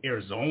think, with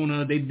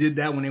Arizona. They did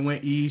that when they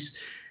went east.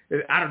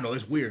 I don't know.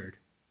 It's weird.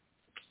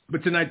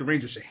 But tonight the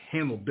Rangers should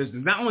handle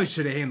business. Not only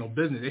should they handle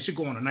business, they should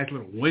go on a nice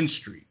little win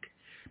streak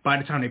by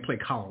the time they play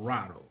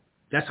Colorado.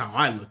 That's how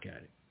I look at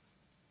it.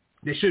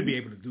 They should be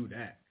able to do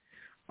that.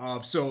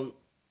 So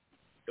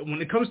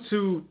when it comes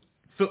to,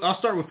 I'll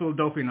start with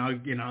Philadelphia,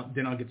 and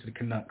then I'll get to the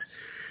Canucks.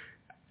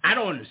 I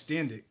don't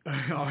understand it.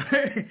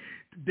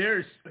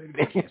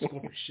 They can't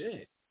score for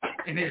shit,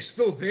 and they're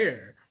still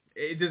there.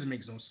 It doesn't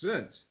make no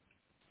sense.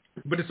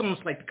 But it's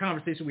almost like the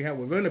conversation we had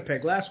with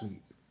Winnipeg last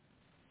week.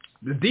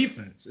 The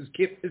defense has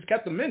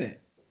kept them in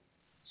it.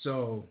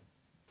 So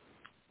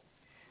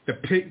the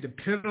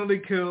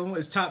penalty kill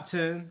is top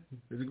 10.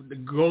 The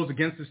goals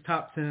against is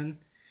top 10.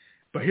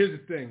 But here's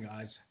the thing,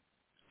 guys.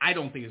 I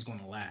don't think it's going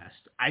to last.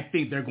 I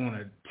think they're going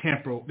to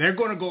temper. They're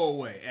going to go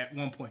away at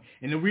one point.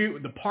 And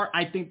the part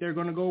I think they're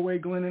going to go away,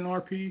 Glenn and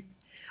RP,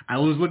 I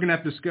was looking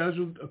at the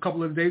schedule a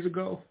couple of days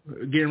ago,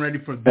 getting ready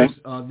for this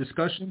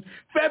discussion.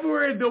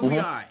 February, they'll be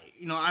all right.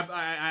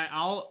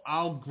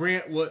 I'll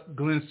grant what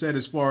Glenn said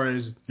as far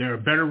as they're a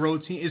better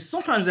road team.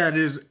 Sometimes that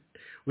is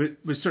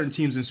with certain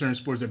teams in certain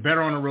sports. They're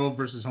better on the road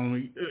versus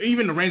home.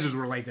 Even the Rangers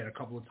were like that a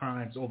couple of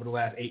times over the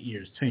last 8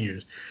 years, 10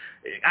 years.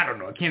 I don't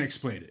know. I can't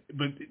explain it.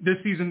 But this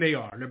season they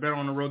are. They're better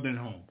on the road than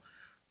home.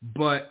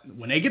 But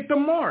when they get to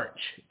March,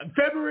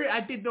 February,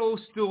 I think they'll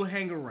still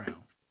hang around.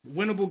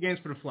 Winnable games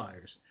for the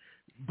Flyers.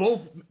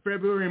 Both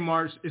February and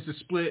March is a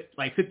split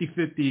like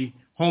 50-50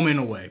 home and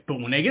away. But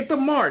when they get to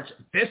March,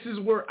 this is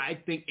where I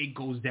think it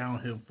goes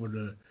downhill for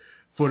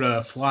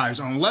the Flyers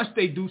unless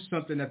they do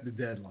something at the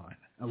deadline.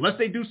 Unless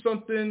they do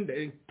something,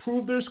 they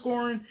improve their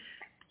scoring.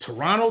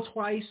 Toronto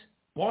twice,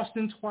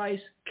 Boston twice,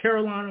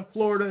 Carolina,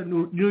 Florida,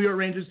 New York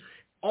Rangers,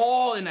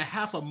 all in a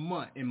half a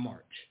month in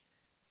March.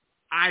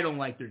 I don't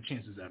like their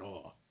chances at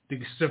all to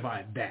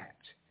survive that.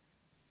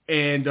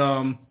 And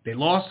they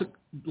lost the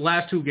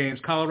last two games,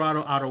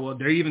 Colorado, Ottawa.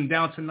 They're even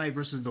down tonight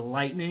versus the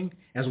Lightning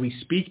as we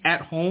speak at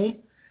home.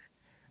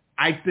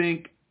 I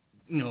think,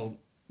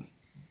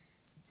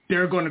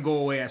 they're going to go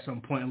away at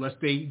some point unless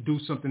they do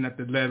something at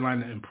the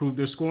deadline to improve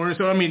their scoring.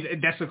 So,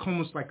 that's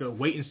almost like a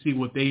wait and see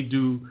what they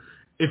do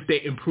if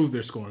they improve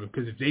their scoring.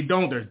 Because if they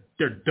don't,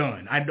 they're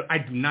done. I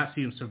do not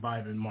see them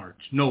survive in March.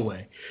 No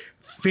way.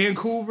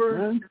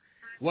 Vancouver,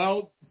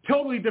 well,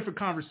 totally different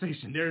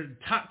conversation. They're the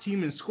top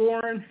team in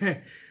scoring.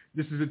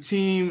 This is a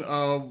team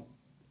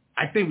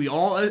I think we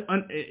all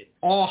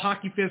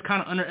hockey fans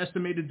kind of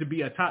underestimated to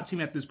be a top team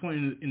at this point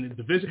in the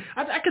division.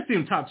 I could see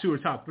them top 2 or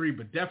top 3,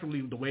 but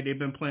definitely the way they've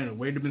been playing, the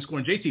way they've been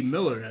scoring. JT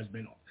Miller has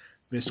been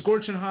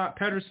scorching hot.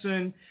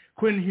 Pedersen,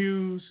 Quinn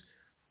Hughes,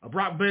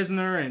 Brock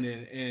Besner,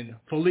 and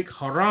Folik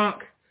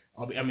Harank.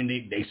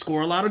 They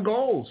score a lot of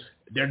goals.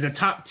 They're the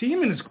top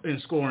team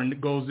in scoring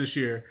goals this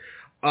year.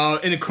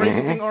 And the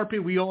crazy thing,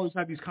 RP, we always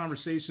have these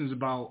conversations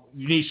about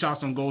you need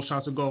shots on goal.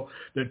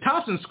 They're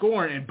tops in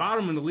scoring and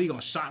bottom in the league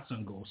on shots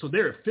on goal. So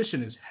they're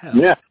efficient as hell.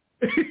 Yeah.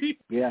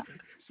 Yeah.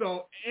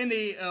 So and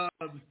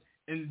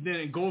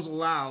then goals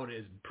allowed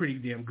is pretty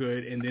damn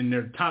good. And then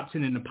they're top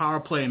 10 in the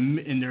power play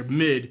and they're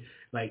mid,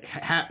 like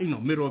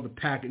middle of the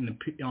pack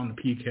on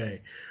the PK.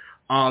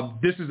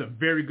 This is a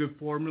very good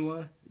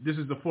formula. This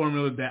is the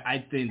formula that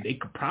I think they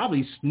could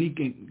probably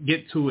sneak and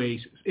get to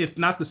if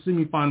not the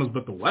semifinals,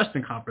 but the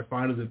Western Conference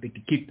Finals if they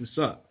could keep this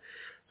up.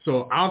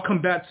 So I'll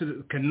come back to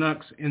the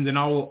Canucks, and then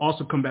I will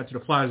also come back to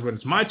the Flyers when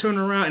it's my turn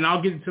around, and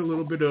I'll get into a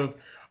little bit of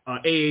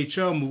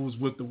AHL moves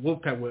with the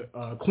Wolfpack,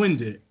 what Quinn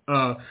did,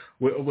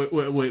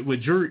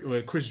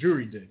 with Chris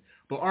Drury did.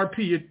 But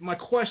RP, my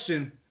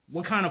question,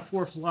 what kind of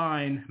fourth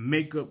line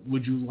makeup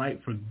would you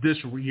like for this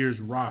year's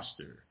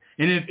roster?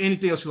 And if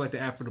anything else you'd like to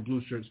add for the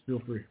Blue Shirts,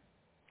 feel free.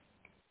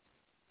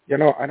 I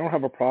don't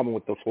have a problem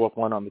with the fourth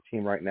one on the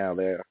team right now.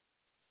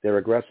 They're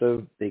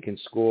aggressive. They can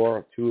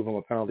score. 2 of them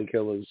are penalty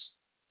killers.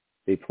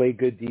 They play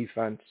good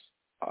defense.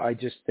 I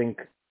just think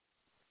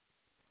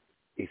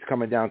it's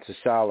coming down to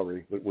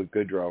salary with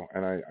Gaudreau.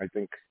 And I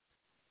think,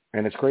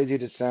 and it's crazy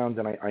as it sounds,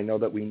 and I know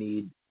that we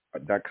need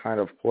that kind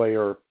of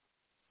player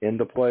in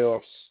the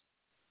playoffs.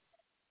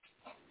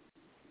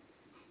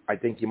 I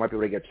think you might be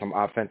able to get some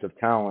offensive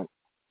talent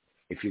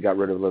if you got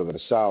rid of a little bit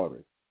of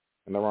salary.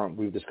 And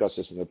we've discussed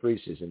this in the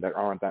preseason, there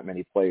aren't that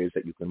many players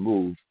that you can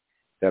move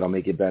that'll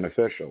make it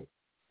beneficial.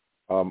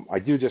 I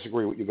do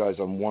disagree with you guys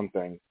on one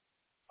thing.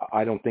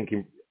 I don't think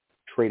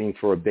trading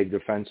for a big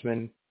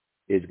defenseman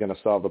is going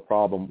to solve the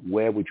problem.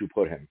 Where would you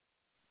put him?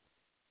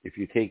 If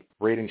you take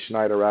Braden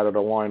Schneider out of the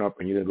lineup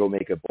and you're going to go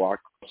make a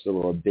blockbuster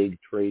or a big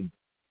trade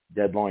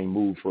deadline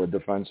move for a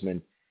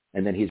defenseman,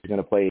 and then he's going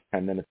to play a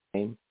 10-minute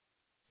game,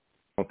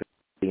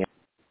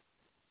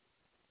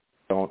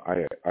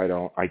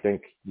 I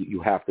think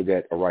you have to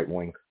get a right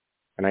wing.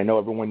 And I know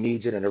everyone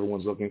needs it and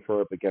everyone's looking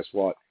for it, but guess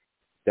what?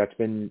 That's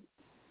been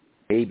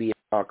maybe if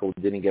Taco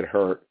didn't get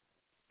hurt,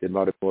 there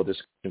might have been more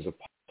discussions of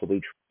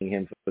possibly trading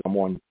him for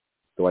someone,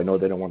 though I know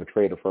they don't want to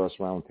trade a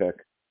first-round pick.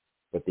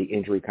 But the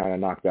injury kind of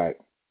knocked that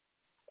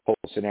whole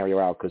scenario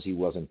out because he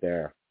wasn't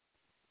there.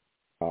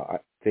 I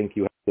think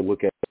you have to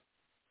look at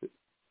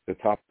the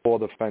top 4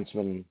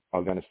 defensemen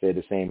are going to stay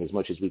the same. As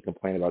much as we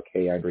complain about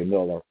Andre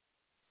Miller,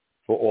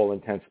 for all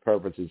intents and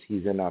purposes,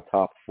 he's in our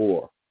top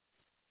 4.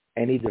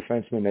 Any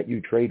defenseman that you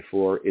trade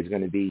for is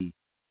going to be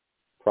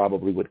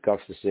probably with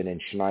Gustafson,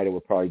 and Schneider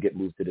would probably get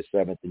moved to the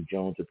 7th, and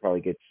Jones would probably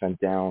get sent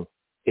down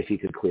if he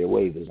could clear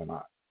waivers or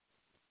not.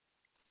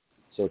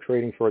 So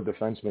trading for a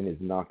defenseman is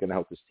not going to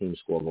help this team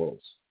score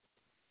goals.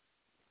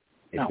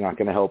 It's not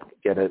going to help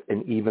get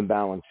an even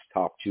balanced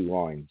top 2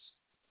 lines.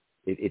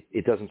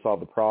 It doesn't solve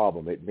the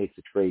problem. It makes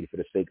a trade for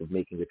the sake of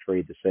making a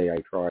trade to say I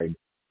tried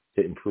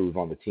to improve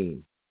on the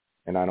team.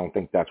 And I don't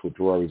think that's what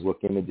Drury's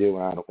looking to do,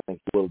 and I don't think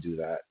he will do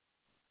that.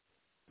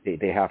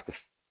 They have to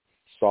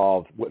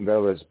solve,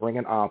 whether it's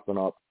bringing Othman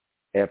up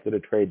after the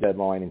trade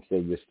deadline and say,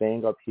 you're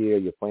staying up here,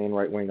 you're playing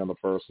right wing on the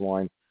first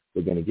line,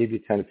 we're going to give you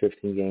 10 to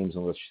 15 games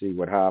and let's see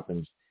what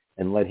happens,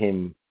 and let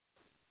him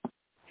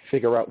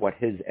figure out what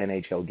his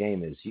NHL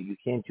game is. You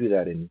can't do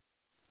that in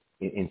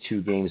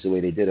 2 games the way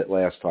they did it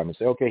last time and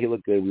say, okay, he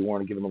looked good, we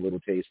want to give him a little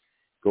taste,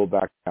 go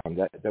back down.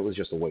 That was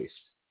just a waste.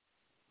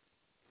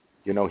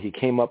 You know, he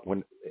came up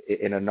in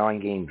a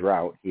 9-game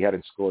drought. He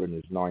hadn't scored in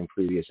his 9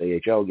 previous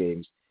AHL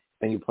games.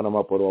 Then you put him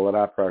up with all of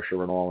that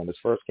pressure and all. And his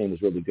first game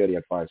was really good. He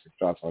had 5-6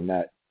 shots on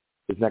net.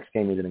 His next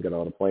game, he didn't get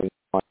out of play,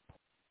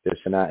 this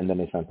and that, and then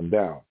they sent him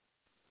down.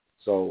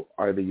 So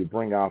either you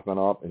bring Othman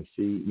up and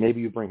see, maybe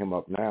you bring him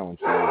up now and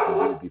see what he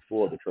can do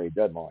before the trade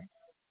deadline.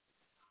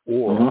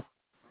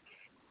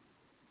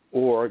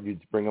 Or you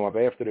bring him up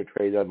after the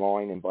trade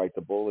deadline and bite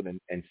the bullet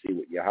and see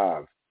what you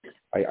have.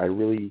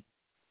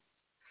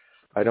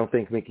 I don't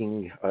think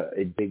making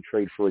a big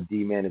trade for a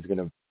D-man is going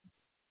to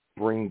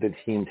bring the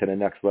team to the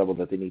next level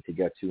that they need to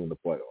get to in the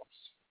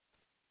playoffs.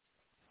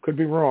 Could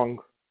be wrong,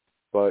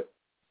 but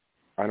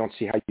I don't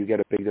see how you get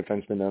a big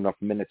defenseman enough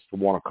minutes to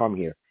want to come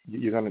here.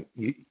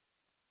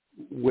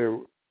 We're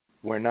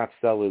not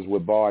sellers, we're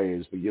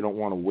buyers, but you don't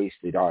want to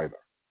waste it either.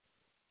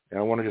 And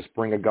I want to just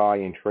bring a guy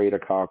and trade a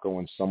Kako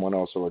and someone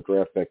else or a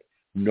draft pick,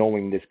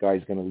 knowing this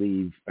guy's going to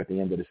leave at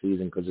the end of the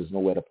season because there's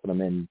nowhere to put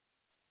him in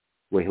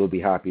where he'll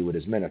be happy with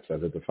his minutes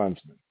as a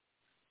defenseman.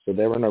 So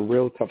they're in a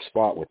real tough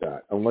spot with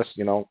that, unless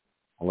they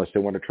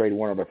want to trade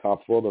one of the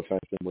top 4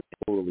 defensemen, which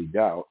I totally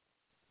doubt.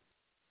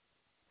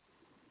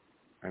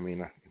 I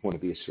mean, it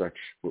wouldn't be a stretch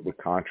with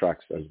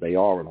contracts as they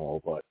are and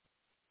all, but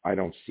I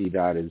don't see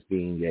that as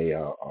being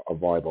a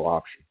viable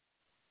option.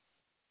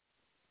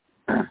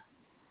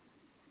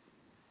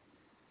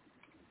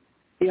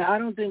 Yeah, I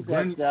don't think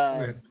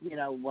that,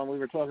 when we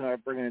were talking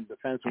about bringing in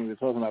defensemen, we were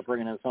talking about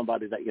bringing in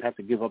somebody that you'd have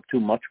to give up too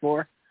much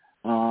for.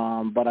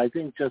 But I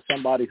think just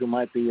somebody who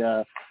might be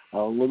a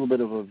little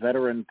bit of a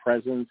veteran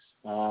presence.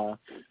 I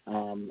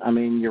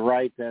mean, you're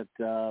right that,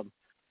 who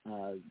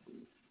are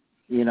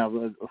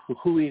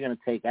you going to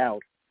take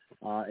out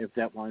if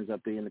that winds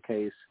up being the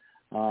case?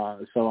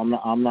 So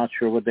I'm not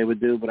sure what they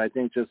would do, but I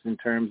think just in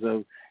terms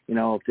of,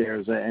 if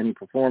there's any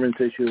performance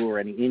issue or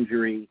any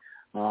injury,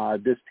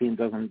 this team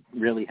doesn't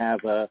really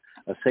have a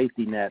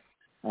safety net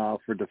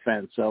for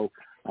defense. So,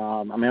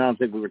 I don't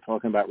think we were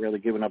talking about really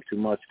giving up too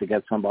much to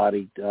get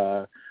somebody,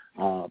 that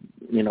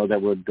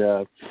would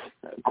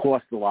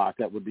cost a lot,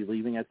 that would be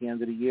leaving at the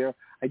end of the year.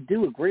 I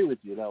do agree with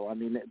you, though. I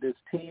mean, this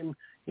team,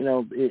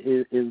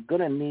 is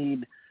going to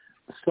need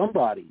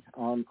somebody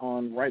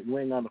on right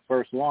wing on the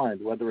first line,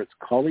 whether it's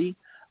Cully.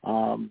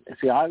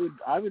 See, I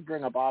would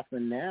bring up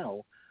Othman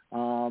now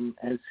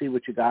and see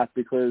what you got,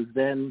 because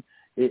then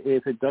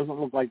if it doesn't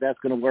look like that's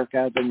going to work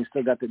out, then you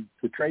still got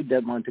the trade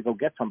deadline to go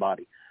get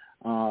somebody.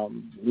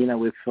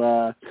 If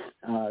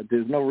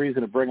there's no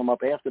reason to bring them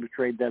up after the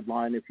trade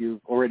deadline if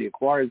you've already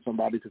acquired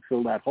somebody to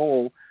fill that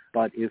hole.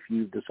 But if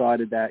you've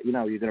decided that, you're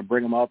going to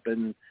bring them up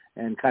and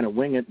kind of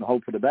wing it and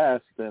hope for the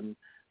best, then,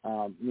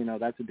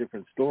 that's a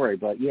different story.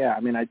 But, yeah,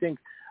 I think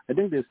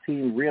this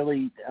team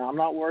really – I'm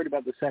not worried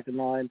about the second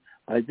line.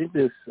 I think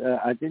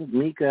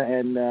Mika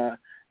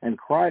and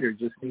Kreider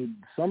just need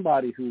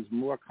somebody who's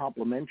more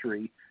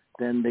complementary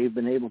than they've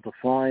been able to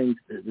find,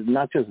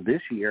 not just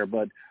this year,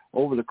 but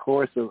over the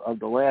course of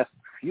the last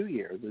few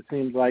years. It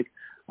seems like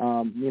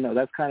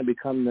That's kind of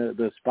become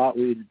the spot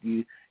where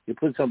you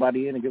put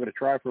somebody in and give it a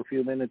try for a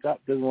few minutes. Up,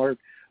 doesn't work.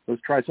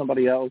 Let's try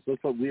somebody else.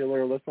 Let's put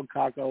Wheeler. Let's put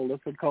Kako.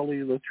 Let's put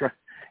Coley. Let's try.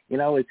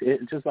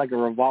 It's just like a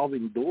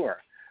revolving door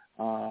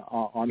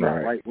on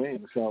that right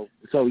wing. So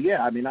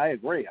yeah, I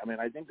agree.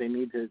 I think they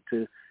need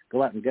to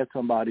go out and get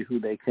somebody who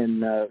they can.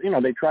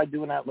 They tried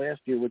doing that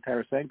last year with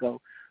Tarasenko.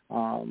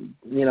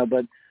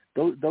 But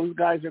those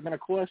guys are going to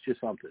cost you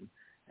something.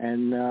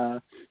 And,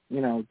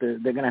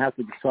 they're going to have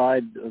to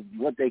decide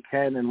what they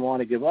can and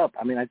want to give up.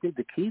 I think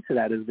the key to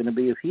that is going to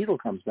be if Hedl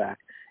comes back.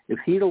 If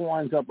Hedl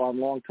winds up on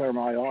long-term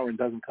IR and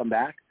doesn't come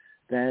back,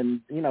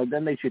 then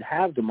they should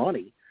have the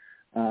money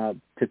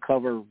to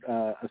cover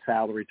a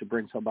salary to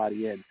bring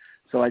somebody in.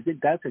 So I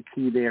think that's a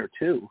key there,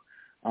 too.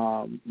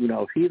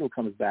 If Hedl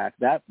comes back,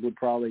 that would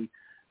probably,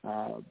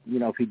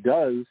 if he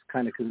does,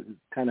 kind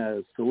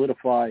of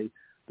solidify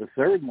the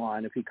third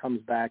line if he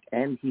comes back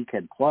and he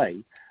can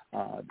play.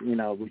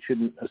 We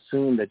shouldn't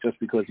assume that just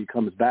because he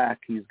comes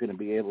back, he's going to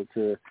be able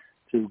to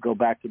go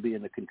back to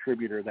being the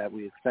contributor that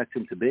we expect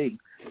him to be.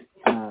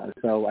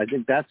 So I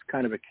think that's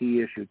kind of a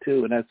key issue,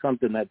 too, and that's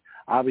something that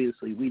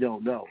obviously we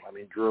don't know.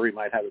 Drury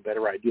might have a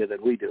better idea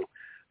than we do.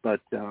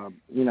 But,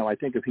 I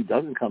think if he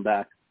doesn't come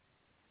back,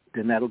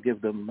 then that'll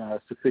give them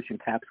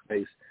sufficient cap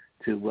space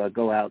to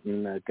go out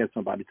and get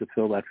somebody to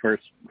fill that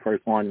first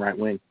line right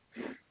wing.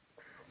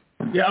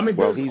 Yeah,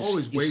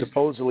 he's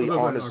supposedly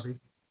on his...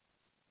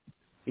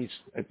 He's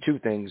two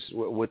things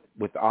with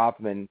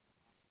Othman.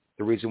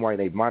 The reason why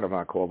they might have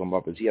not called him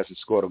up is he hasn't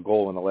scored a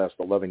goal in the last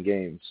 11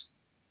 games.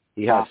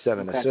 He has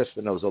 7 assists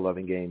in those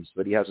 11 games,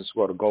 but he hasn't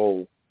scored a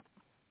goal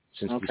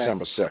since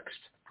December 6th.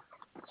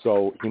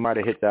 So he might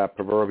have hit that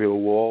proverbial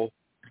wall.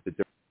 The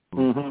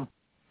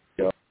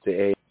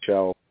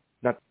AHL.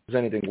 Not that there's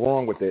anything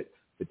wrong with it,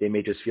 but they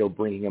may just feel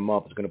bringing him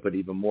up is going to put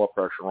even more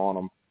pressure on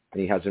him,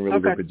 and he hasn't really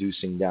been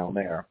producing down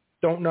there.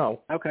 Don't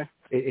know. Okay.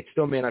 It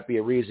still may not be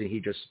a reason.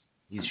 He's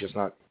just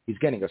not. He's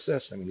getting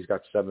assists. He's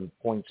got 7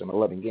 points in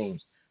 11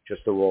 games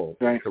just to roll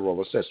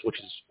assists, which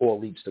is all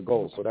leads to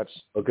goals. So that's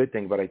a good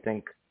thing. But I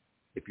think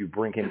if you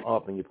bring him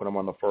up and you put him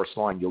on the first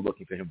line, you're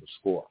looking for him to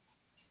score.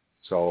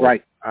 So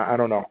I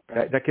don't know.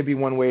 That could be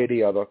one way or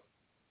the other.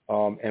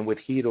 And with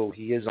Hedl,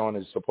 he is on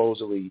his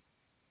supposedly.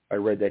 I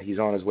read that he's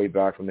on his way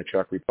back from the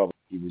Czech Republic.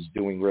 He was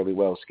doing really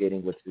well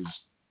skating with his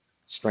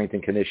strength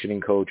and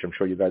conditioning coach. I'm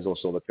sure you guys all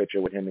saw the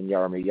picture with him and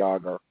Jaromir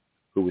Jagr,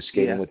 who was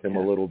skating with him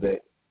a little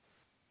bit.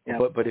 Yeah.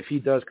 But if he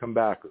does come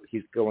back,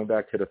 he's going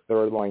back to the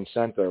third line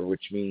center,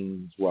 which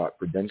means what?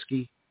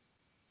 Brudzinski?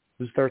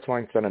 Who's third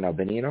line center now?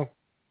 Benino?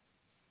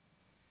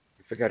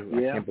 I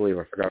can't believe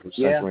I forgot who's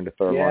centering the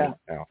third line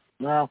now.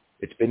 No.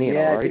 It's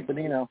Benino, right? It's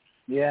Benino.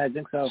 Yeah, I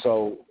think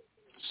so.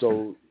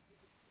 So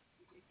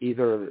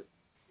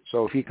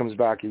if he comes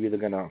back, you're either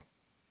going to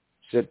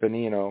sit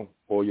Benino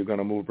or you're going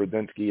to move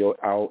Brudzinski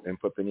out and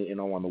put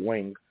Benino on the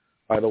wing.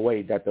 By the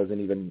way, that doesn't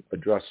even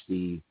address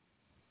the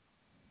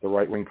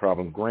right wing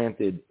problem.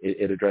 Granted,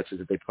 it addresses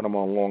if they put him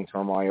on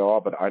long-term IR,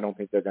 but I don't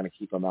think they're going to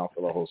keep him out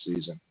for the whole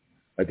season.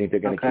 I think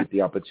they're going to keep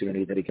the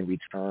opportunity that he can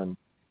return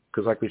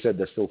because, like we said,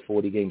 there's still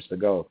 40 games to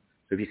go.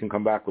 So if he can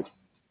come back with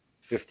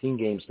 15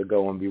 games to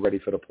go and be ready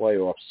for the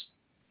playoffs,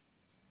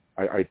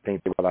 I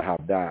think they'd rather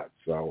have that.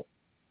 So,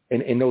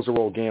 and those are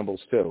all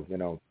gambles too.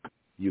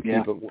 You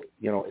keep it.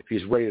 If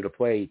he's ready to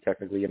play,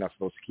 technically you're not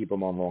supposed to keep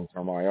him on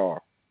long-term IR.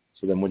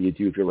 So then what do you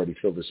do if you're ready to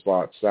fill the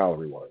spot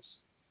salary-wise?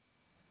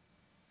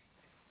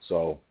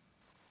 So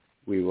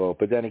we will.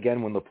 But then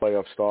again, when the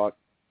playoffs start,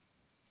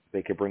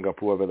 they can bring up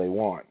whoever they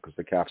want because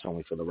the cap's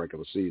only for the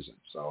regular season.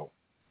 So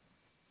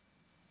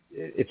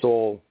it's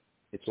all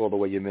the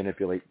way you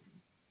manipulate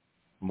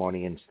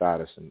money and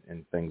status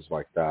and things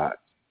like that.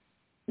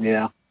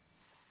 Yeah.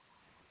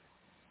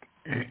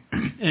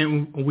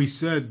 And we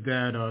said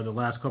that the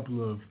last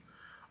couple of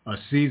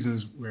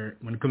seasons, where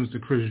when it comes to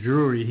Chris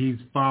Drury, he's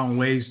found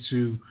ways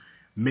to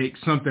make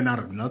something out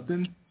of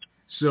nothing.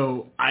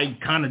 So I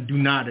kind of do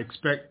not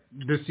expect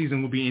this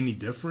season will be any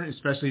different,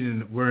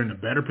 especially we're in a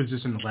better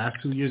position the last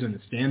 2 years in the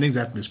standings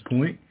at this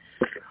point.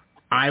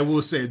 I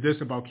will say this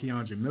about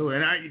Keandre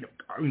Miller, and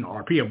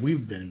RP,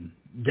 we've been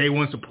day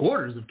one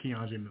supporters of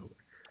Keandre Miller.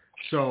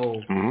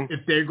 So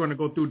if they're going to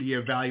go through the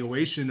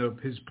evaluation of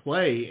his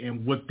play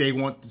and what they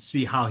want to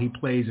see how he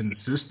plays in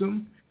the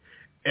system,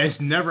 it's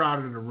never out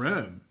of the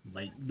rim.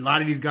 Like a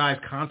lot of these guys'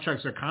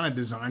 contracts are kind of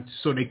designed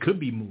so they could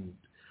be moved.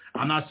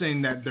 I'm not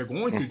saying that they're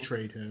going to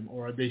trade him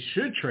or they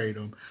should trade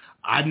him.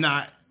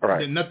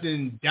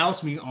 Nothing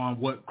doubts me on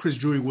what Chris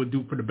Drury would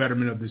do for the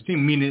betterment of this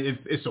team, meaning if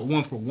it's a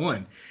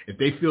 1-for-1. If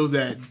they feel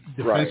that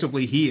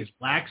defensively he is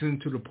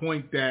laxing to the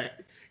point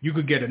that you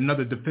could get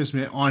another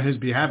defenseman on his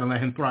behalf and let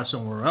him thrive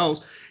somewhere else,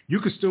 you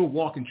could still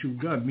walk and chew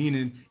gum,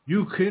 meaning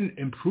you can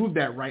improve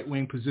that right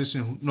wing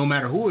position no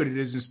matter who it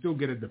is and still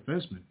get a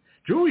defenseman.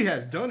 Drury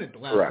has done it the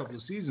last couple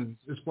of seasons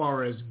as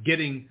far as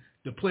getting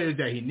the players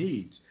that he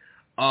needs.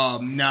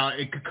 Now,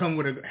 it could come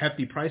with a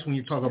hefty price when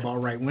you talk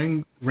about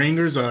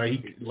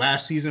right-wingers.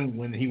 Last season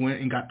when he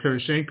went and got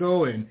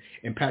Tarasenko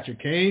and Patrick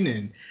Kane,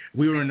 and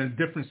we were in a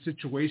different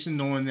situation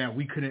knowing that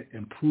we couldn't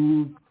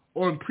improve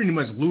or pretty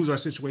much lose our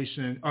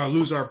situation or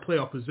lose our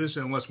playoff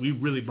position unless we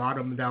really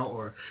bottomed out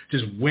or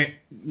just went,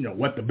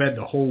 wet the bed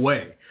the whole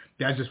way.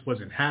 That just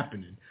wasn't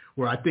happening.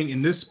 Where I think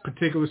in this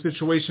particular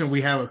situation,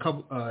 we have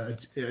a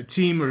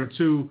team or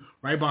two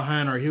right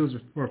behind our heels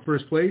for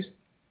first place.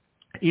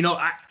 I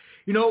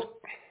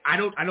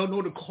don't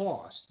know the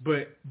cost,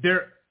 but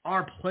there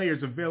are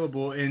players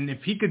available, and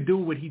if he could do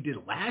what he did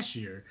last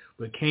year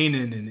with Kane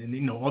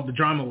and all the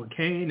drama with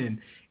Kane and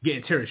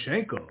getting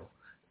Tarasenko,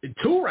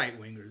 two right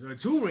wingers or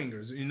two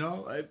wingers,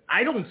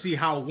 I don't see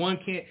how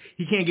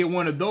he can't get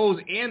one of those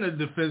and a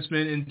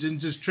defenseman and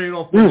just trade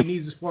off what he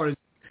needs as far as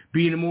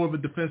being more of a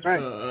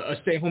a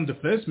stay-home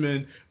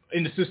defenseman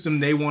in the system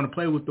they want to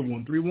play with the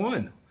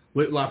 1-3-1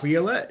 with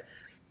Lafayette.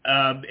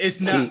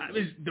 It's not.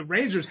 The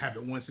Rangers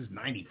haven't won since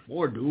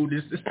 '94, dude.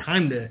 It's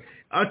time to.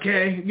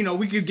 Okay,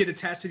 we could get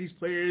attached to these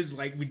players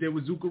like we did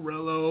with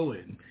Zuccarello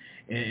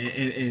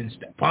and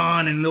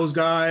Stepan and those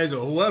guys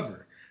or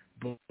whoever.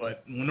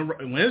 But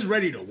when it's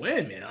ready to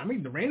win, man, I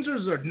mean the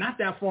Rangers are not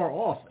that far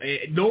off.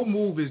 No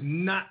move is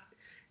not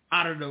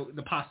out of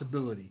the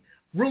possibility.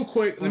 Real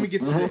quick, let me get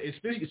to this.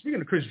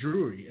 Speaking of Chris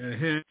Drury and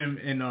him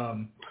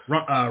and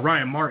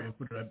Ryan Martin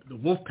for the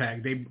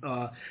Wolfpack, they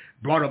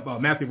brought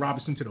up Matthew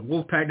Robinson to the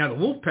Wolfpack. Now, the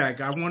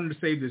Wolfpack, I wanted to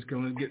say this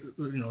because get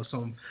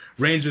some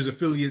Rangers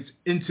affiliates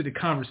into the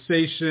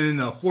conversation.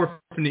 Fourth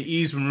in the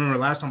East. Remember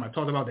last time I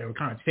talked about they were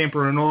kind of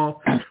tampering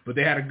off, but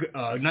they had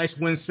a nice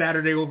win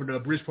Saturday over the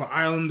Bridgeport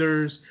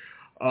Islanders,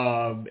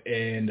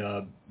 and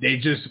they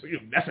just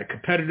that's a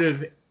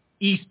competitive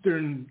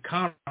Eastern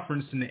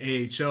Conference in the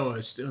AHL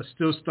is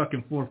still stuck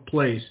in fourth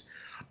place.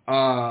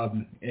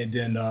 And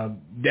then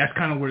that's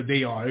kind of where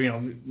they are.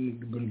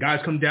 When guys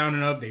come down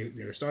and up,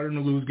 they're starting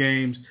to lose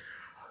games.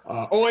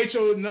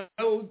 OHL,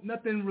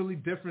 nothing really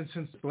different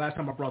since the last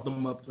time I brought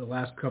them up the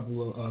last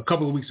couple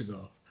of weeks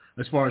ago.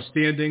 As far as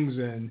standings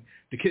and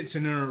the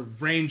Kitchener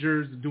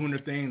Rangers doing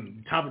their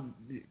thing,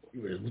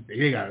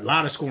 they got a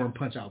lot of scoring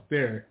punch out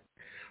there.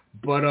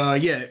 But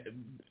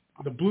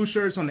the blue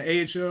shirts on the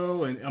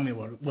AHL and the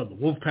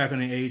Wolfpack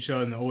on the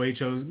AHL and the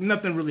OHL,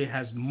 nothing really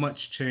has much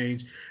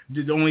changed.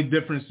 The only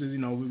difference is,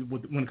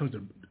 when it comes to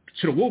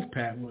the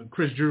Wolfpack, with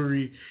Chris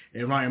Drury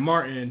and Ryan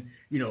Martin,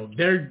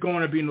 they're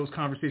going to be in those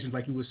conversations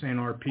like you were saying,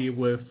 RP,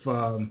 with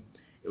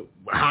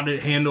how to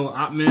handle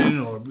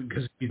Ottman, or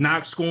because he's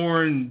not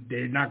scoring,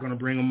 they're not going to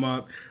bring him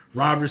up.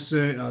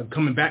 Robertson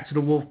coming back to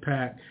the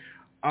Wolfpack.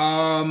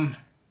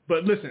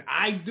 But listen,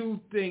 I do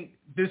think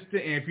and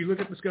if you look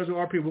at the schedule,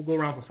 RP, we'll go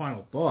around for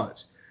final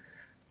thoughts.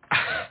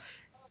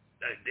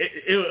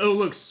 It'll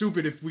look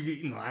stupid if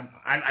we,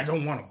 I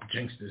don't want to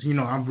jinx this.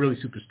 I'm really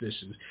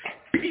superstitious.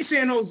 Beat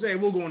San Jose,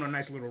 we'll go on a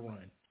nice little run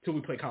till we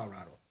play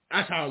Colorado.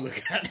 That's how I look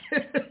at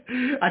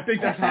it. I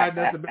think that's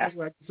the best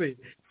way I can say it.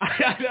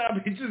 I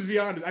mean, just be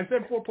honest. I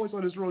said 4 points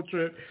on this road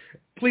trip.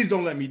 Please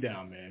don't let me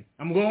down, man.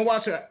 I'm going to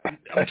watch it.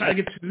 I'm trying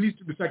to get to at least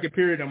the second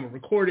period. I'm going to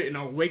record it, and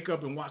I'll wake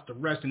up and watch the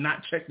rest and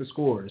not check the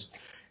scores.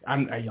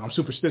 I'm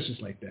superstitious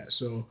like that.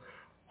 So,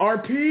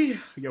 RP,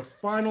 your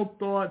final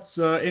thoughts,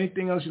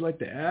 anything else you'd like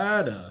to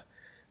add?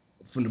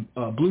 From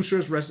the Blue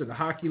Shirts, rest of the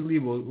Hockey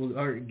League,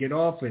 we'll get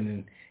off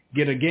and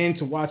get a game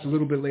to watch a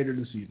little bit later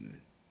this evening.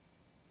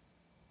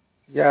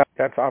 Yeah,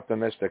 that's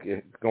optimistic.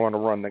 Going to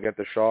run. They got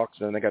the Sharks,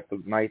 and then they got the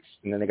Knights,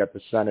 and then they got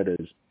the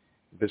Senators.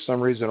 For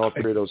some reason, all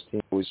three of those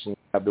teams always seem to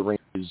have the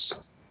Rangers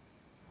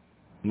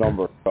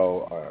number.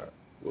 So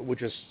we'll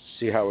just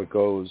see how it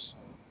goes.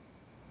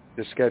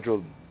 The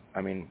schedule,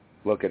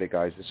 look at it,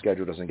 guys. The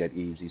schedule doesn't get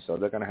easy, so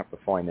they're going to have to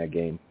find their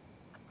game.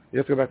 You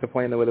have to go back to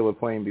playing the way they were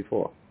playing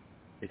before.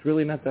 It's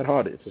really not that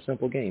hard. It's a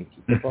simple game.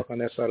 Keep the puck on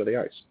their side of the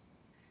ice.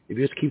 If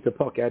you just keep the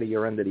puck out of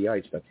your end of the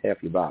ice, that's half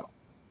your battle.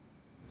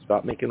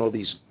 Stop making all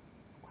these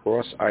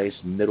cross-ice,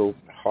 middle,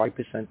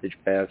 high-percentage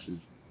passes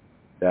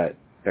that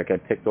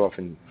get picked off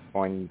and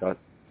lined up,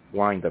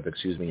 in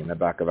the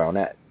back of our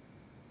net.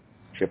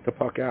 Chip the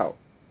puck out.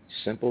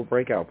 Simple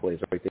breakout plays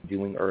like they're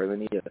doing early in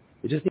the year.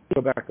 They just need to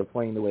go back to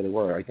playing the way they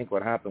were. I think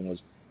what happened was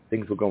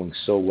things were going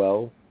so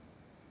well,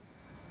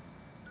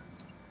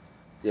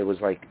 there was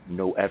like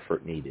no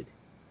effort needed.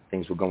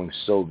 Things were going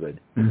so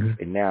good.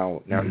 Mm-hmm. And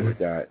now with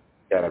that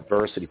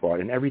adversity part,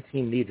 and every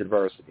team needs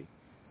adversity.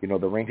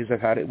 The Rangers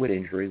have had it with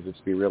injuries. Let's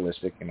be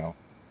realistic.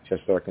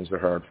 Shesterkin's been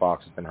hurt,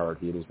 Fox has been hurt,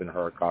 Heedle's been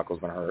hurt, Cockle's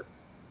been hurt,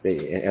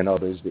 and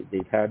others.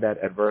 They've had that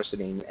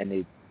adversity, and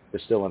they're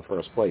still in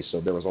first place.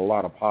 So there was a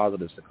lot of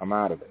positives to come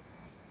out of it.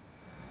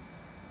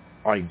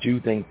 I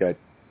do think that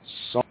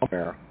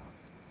somewhere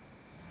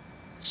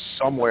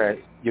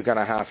you're going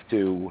to have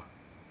to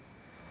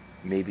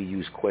maybe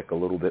use Quick a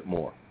little bit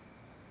more.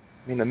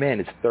 The man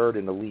is third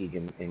in the league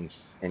in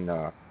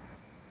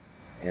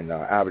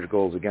average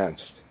goals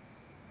against,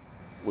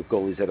 with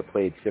goalies that have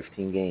played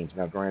 15 games.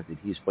 Now, granted,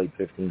 he's played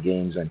 15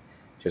 games and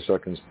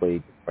Shesterkin's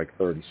played like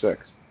 36.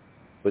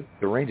 But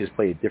the Rangers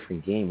play a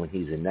different game when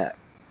he's in net.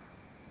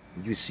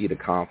 You see the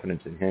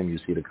confidence in him. You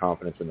see the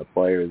confidence in the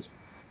players.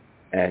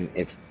 And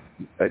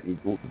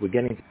we're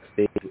getting to the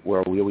stage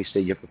where we always say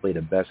you have to play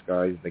the best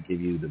guys that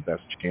give you the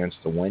best chance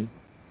to win.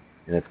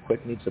 And if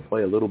Quick needs to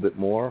play a little bit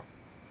more,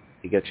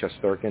 You get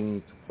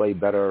Shesterkin to play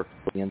better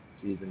for the end of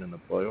the season in the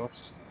playoffs,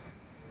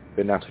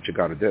 then that's what you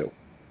got to do.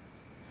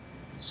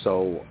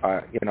 So,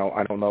 I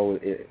don't know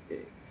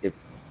if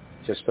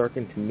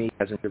Shesterkin, to me,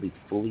 hasn't really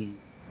fully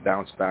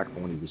bounced back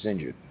from when he was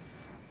injured.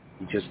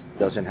 He just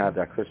doesn't have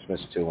that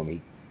Christmas to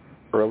him.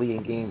 Early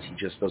in games, he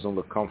just doesn't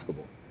look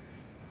comfortable.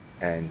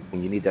 And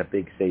when you need that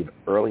big save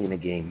early in the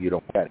game, you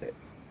don't get it.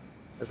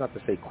 That's not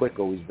to say Quick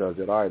always does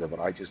it either, but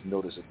I just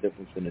notice a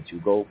difference in the two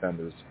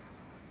goaltenders.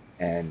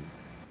 And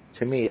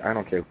to me, I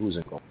don't care who's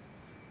in goal.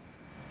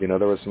 There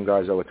were some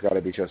guys, it's got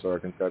to be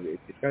Shesterkin.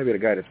 It's got to be the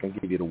guy that's going to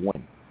give you the win.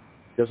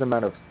 It doesn't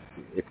matter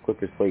if Quick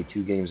has played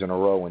 2 games in a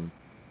row and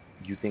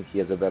you think he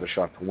has a better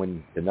shot to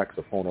win the next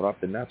opponent up,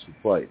 then that's who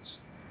plays.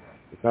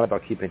 It's not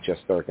about keeping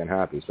Shesterkin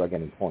happy. It's about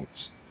getting points.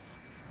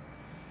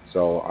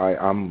 So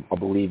I'm a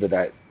believer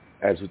that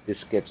as this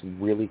gets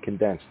really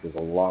condensed, there's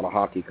a lot of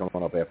hockey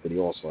coming up after the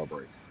All-Star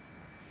break.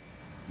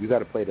 You got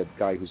to play the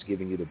guy who's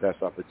giving you the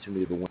best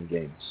opportunity to win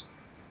games.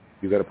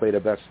 You got to play the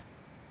best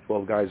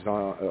 12 guys,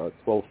 12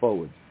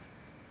 forwards.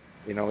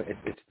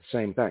 It's the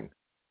same thing.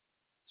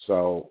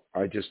 So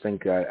I just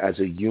think as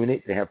a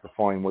unit, they have to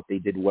find what they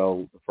did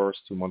well the first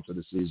 2 months of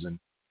the season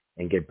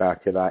and get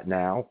back to that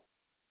now.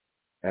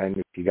 And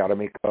if you got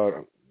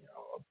to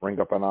bring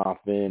up an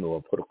Offman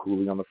or put a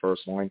Cooley on the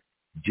first line,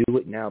 do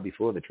it now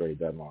before the trade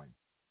deadline,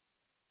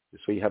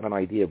 so you have an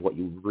idea of what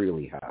you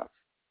really have,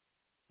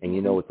 and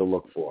you know what to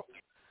look for.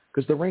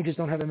 Because the Rangers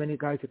don't have that many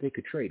guys that they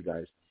could trade,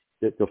 guys.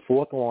 The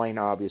fourth line,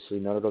 obviously,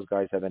 none of those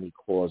guys have any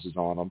clauses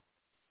on them.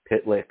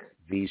 Pitlick,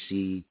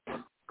 VC,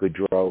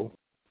 Gaudreau,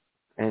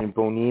 and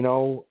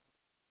Bonino,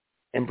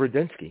 and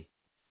Brudzinski,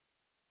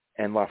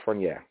 and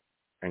Lafreniere,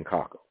 and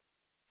Kakko.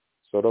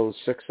 So those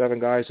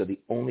 6-7 guys are the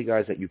only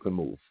guys that you can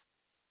move.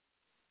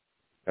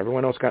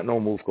 Everyone else got no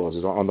move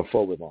clauses on the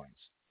forward lines.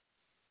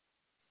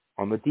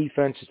 On the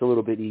defense, it's a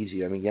little bit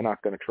easier. You're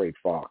not going to trade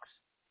Fox.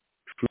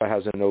 Truba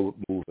has a no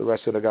move. The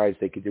rest of the guys,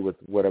 they could do with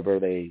whatever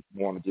they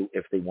want to do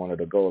if they wanted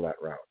to go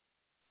that route.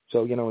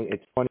 So,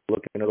 it's funny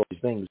looking at all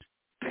these things.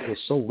 They're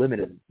so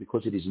limited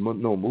because of these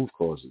no move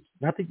clauses.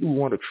 Not that you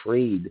want to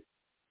trade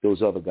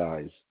those other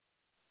guys,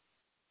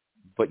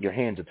 but your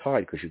hands are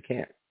tied because you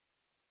can't.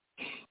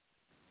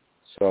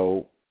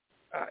 So,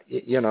 do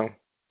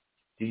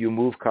you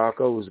move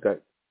Kakko, who's got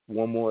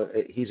one more?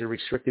 He's a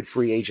restricted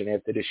free agent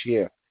after this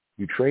year.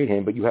 You trade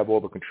him, but you have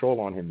all the control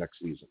on him next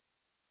season.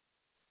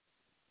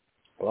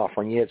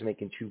 Lafreniere's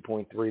making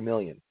 $2.3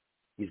 million.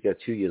 He's got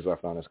 2 years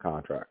left on his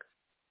contract.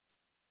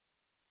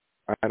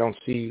 I don't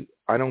see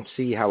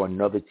how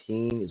another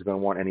team is going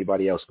to want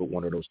anybody else but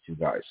one of those 2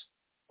 guys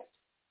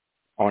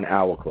on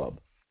our club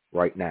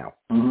right now.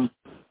 Mm-hmm.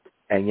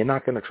 And you're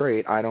not going to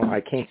trade.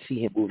 I can't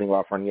see him moving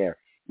Lafreniere,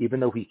 even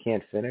though he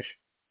can't finish.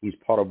 He's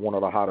part of one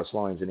of the hottest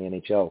lines in the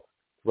NHL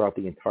throughout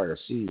the entire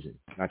season,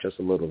 not just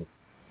a little.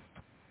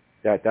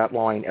 That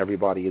line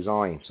everybody is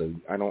eyeing. So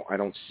I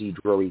don't see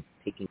Drury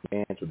taking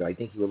advantage of that. I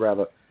think he would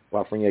rather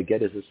Lafreniere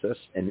get his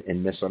assists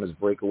and miss on his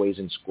breakaways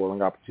and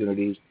scoring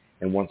opportunities,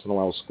 and once in a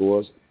while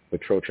scores.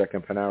 But Trocheck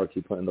and Panarin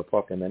keep putting the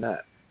puck in the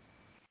net.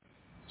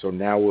 So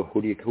now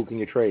who can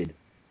you trade?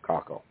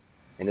 Kakko.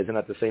 And isn't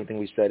that the same thing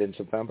we said in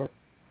September?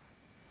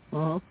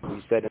 Uh-huh.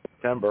 We said in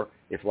September,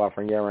 if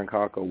Lafreniere and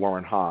Kakko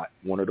weren't hot,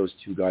 one of those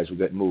 2 guys would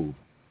get moved.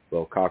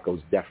 Well,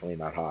 Kakko's definitely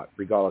not hot,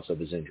 regardless of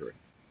his injury.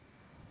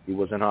 He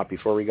wasn't hot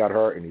before he got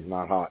hurt, and he's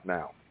not hot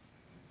now.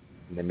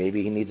 And then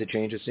maybe he needs a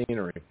change of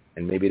scenery,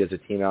 and maybe there's a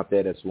team out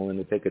there that's willing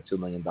to take a $2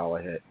 million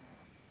hit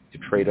to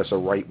trade us a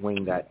right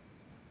wing that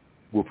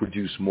will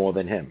produce more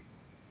than him.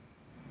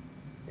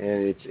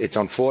 And it's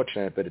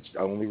unfortunate, but it's the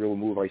only real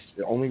move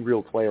the only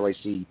real player I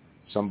see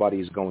somebody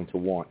is going to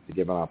want to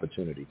give an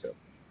opportunity to.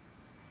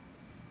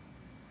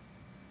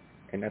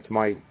 And that's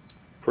my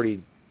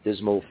pretty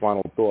dismal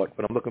final thought,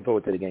 but I'm looking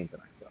forward to the game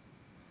tonight.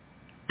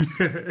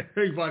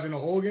 Are you watching the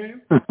whole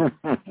game?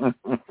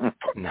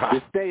 Nah.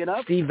 You're staying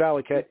up? Steve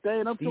Valiquette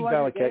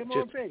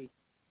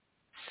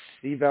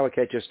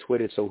just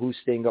tweeted, so who's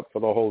staying up for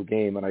the whole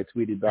game? And I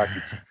tweeted back,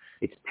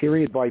 it's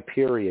period by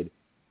period.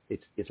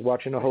 It's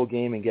watching the whole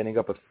game and getting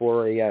up at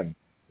 4 a.m.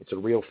 It's a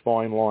real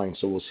fine line,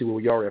 so we'll see where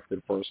we are after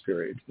the first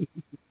period.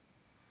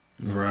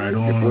 Right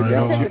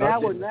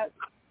on.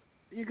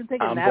 You can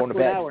take a nap for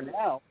an hour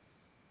now.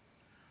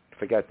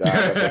 Forget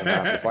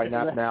that. If I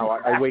nap now,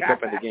 I wake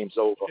up and the game's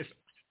over.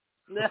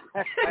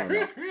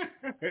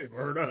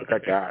 Word up.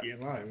 Forget that.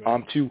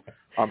 I'm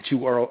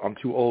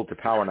too old to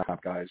power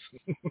nap, guys.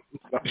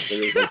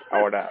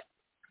 Power nap.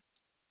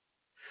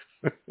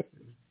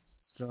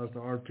 Shout out to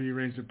RP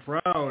Ranger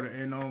Proud,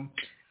 and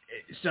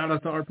shout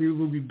out to RP.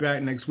 We'll be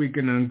back next week.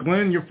 And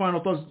Glenn, your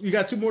final thoughts. You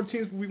got 2 more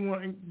teams we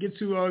want to get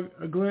to.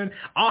 Glenn,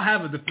 I'll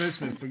have a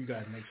defenseman for you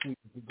guys next week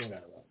if we go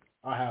that route.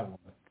 I'll have one.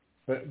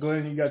 But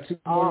Glenn, you got 2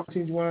 more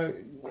teams you want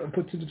to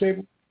put to the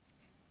table?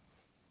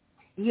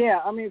 Yeah,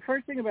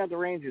 first thing about the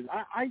Rangers,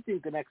 I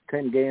think the next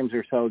 10 games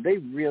or so, they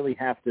really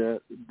have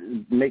to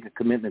make a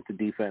commitment to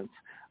defense.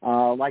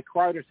 Like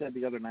Crowder said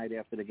the other night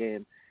after the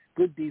game,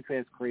 good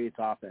defense creates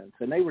offense,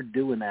 and they were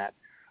doing that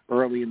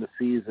early in the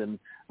season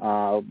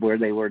where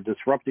they were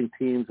disrupting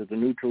teams at the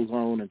neutral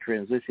zone and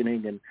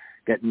transitioning and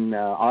getting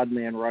odd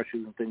man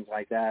rushes and things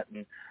like that.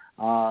 And,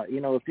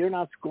 if they're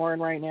not scoring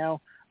right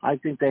now, I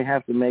think they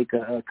have to make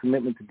a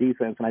commitment to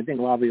defense, and I think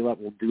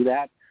Laviolette will do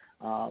that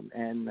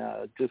and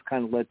just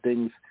kind of let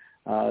things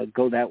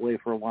go that way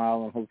for a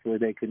while, and hopefully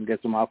they can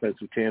get some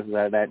offensive chances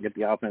out of that and get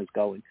the offense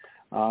going.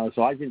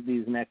 So I think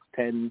these next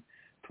 10,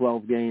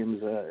 12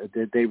 games,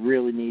 they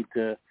really need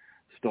to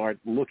start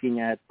looking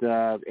at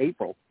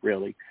April,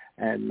 really,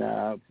 and,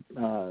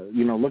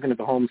 looking at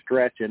the home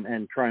stretch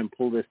and try and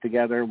pull this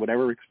together,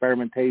 whatever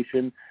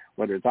experimentation,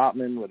 whether it's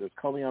Ottman, whether it's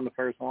Cully on the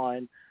first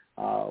line,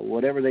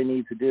 whatever they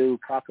need to do,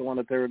 Kako on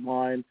the third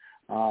line.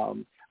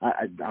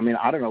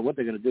 I don't know what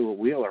they're going to do with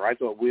Wheeler. I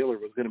thought Wheeler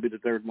was going to be the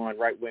third line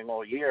right wing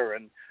all year.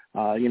 And,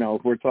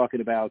 if we're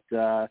talking about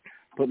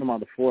putting him on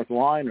the fourth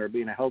line or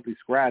being a healthy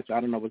scratch, I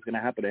don't know what's going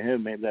to happen to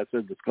him. Maybe that's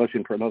a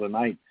discussion for another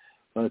night.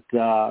 But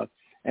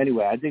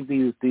anyway, I think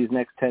these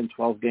next 10,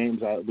 12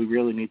 games, we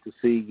really need to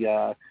see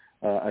a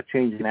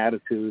change in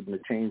attitude and a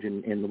change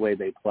in the way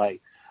they play.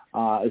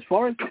 As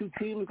far as two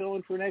teams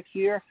going for next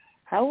year,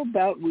 how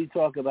about we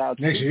talk about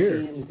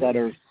teams that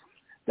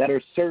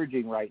are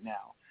surging right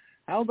now?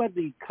 How about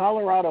the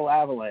Colorado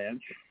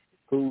Avalanche,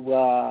 who,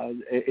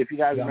 if you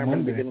guys remember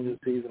at the beginning of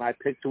the season, I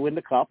picked to win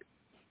the Cup.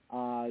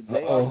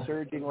 They are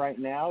surging right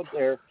now.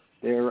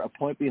 They're a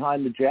point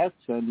behind the Jets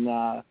and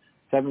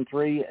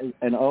 7-3-0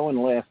 in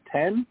the last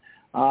 10.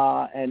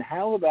 And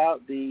how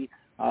about the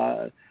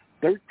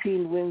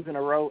 13 wins in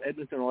a row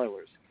Edmonton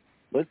Oilers?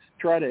 Let's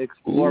try to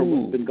explore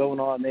what's been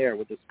going on there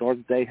with the start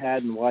that they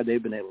had and why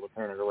they've been able to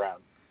turn it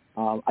around.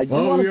 I do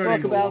want to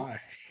talk about.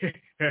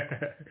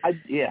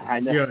 I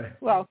know. Yeah.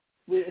 Well,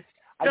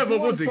 I do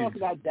want to talk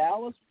about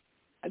Dallas.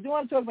 I do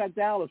want to talk about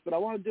Dallas, but I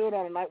want to do it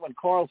on a night when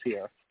Carl's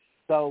here.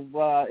 So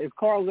if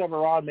Carl's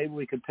ever on, maybe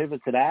we could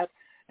pivot to that.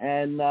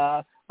 And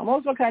I'm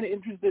also kind of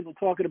interested in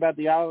talking about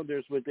the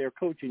Islanders with their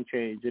coaching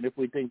change and if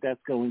we think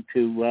that's going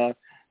to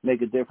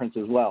make a difference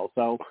as well.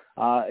 So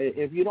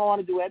if you don't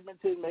want to do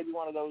Edmonton, maybe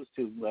one of those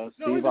two.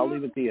 Steve, I'll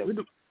leave it to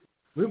you.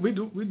 We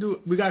do.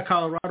 We got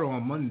Colorado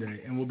on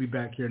Monday, and we'll be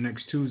back here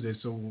next Tuesday.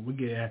 So we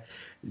get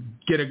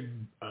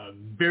a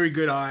very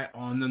good eye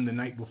on them the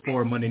night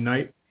before Monday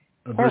night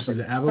versus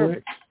the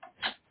Avalanche,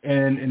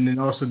 and then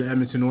also the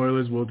Edmonton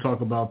Oilers. We'll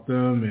talk about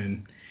them,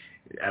 and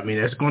I mean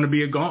that's going to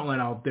be a gauntlet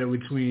out there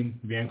between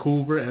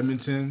Vancouver,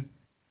 Edmonton,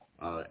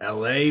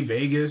 L.A.,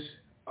 Vegas,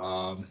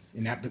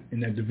 in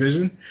that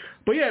division.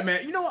 But yeah,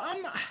 man,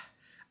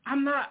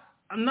 I'm not.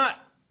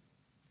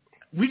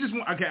 We just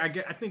want. Okay,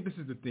 I think this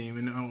is the theme,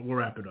 and we'll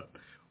wrap it up.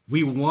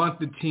 We want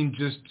the team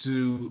just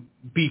to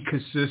be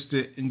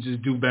consistent and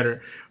just do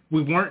better.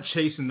 We weren't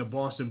chasing the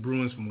Boston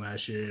Bruins from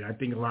last year. I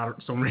think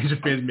some Ranger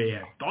fans may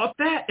have thought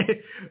that,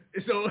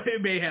 so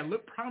it may have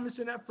looked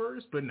promising at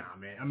first, but nah,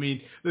 man. I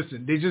mean,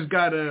 listen, they just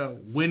gotta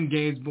win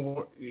games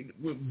more,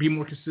 be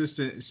more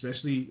consistent,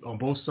 especially on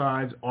both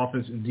sides,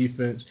 offense and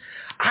defense.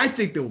 I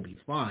think they will be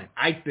fine.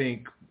 I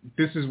think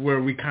this is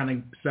where we kind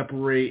of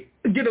separate,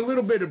 get a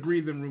little bit of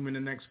breathing room in the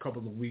next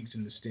couple of weeks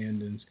in the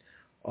standings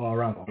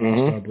around the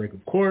All-Star break,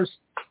 of course.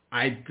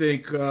 I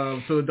think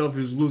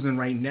Philadelphia is losing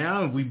right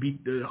now. If we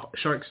beat the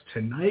Sharks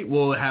tonight,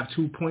 we'll have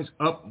 2 points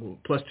up,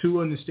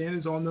 +2 on the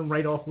standings on them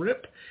right off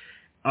rip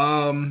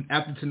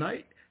after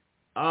tonight.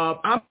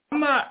 I'm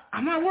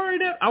not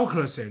worried. I was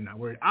going to say not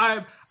worried.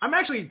 I'm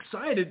actually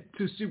excited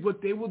to see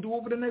what they will do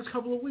over the next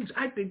couple of weeks.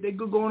 I think they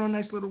could go on a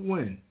nice little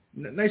win.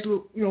 Nice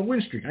little,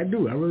 win streak. I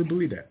do. I really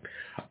believe that.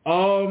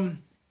 Glenn,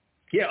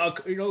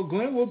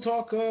 we'll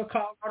talk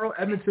Colorado,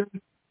 Edmonton.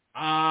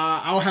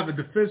 I'll have a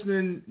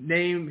defenseman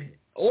name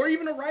or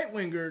even a right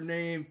winger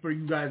name for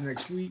you guys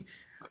next week.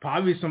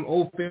 Probably some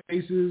old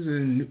faces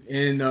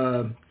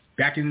and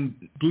back in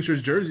Blue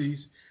Shirts jerseys.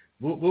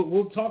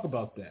 We'll talk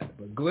about that.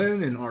 But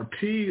Glenn and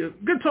RP,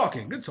 good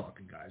talking,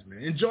 guys,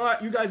 man.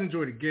 You guys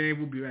enjoy the game.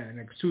 We'll be back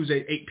next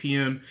Tuesday, 8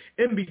 p.m.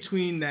 in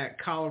between that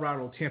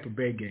Colorado-Tampa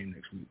Bay game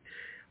next week.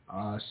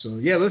 So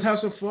let's have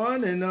some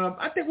fun, and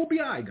I think we'll be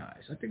all right,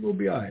 guys. I think we'll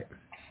be all right.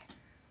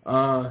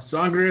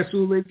 Sangre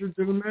Azul, ladies and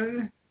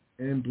gentlemen,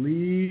 and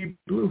bleed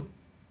blue.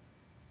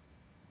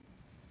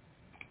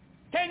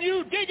 Can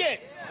you dig it?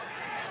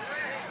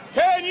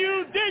 Can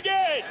you dig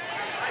it?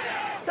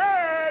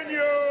 Can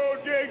you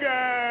dig it?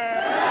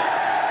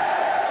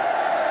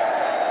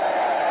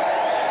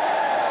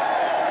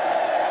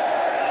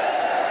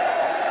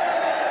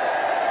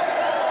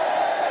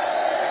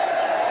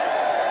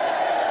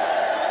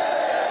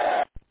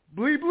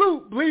 Bleed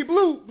blue, bleed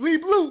blue,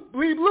 bleed blue,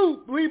 bleed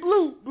blue, bleed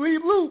blue.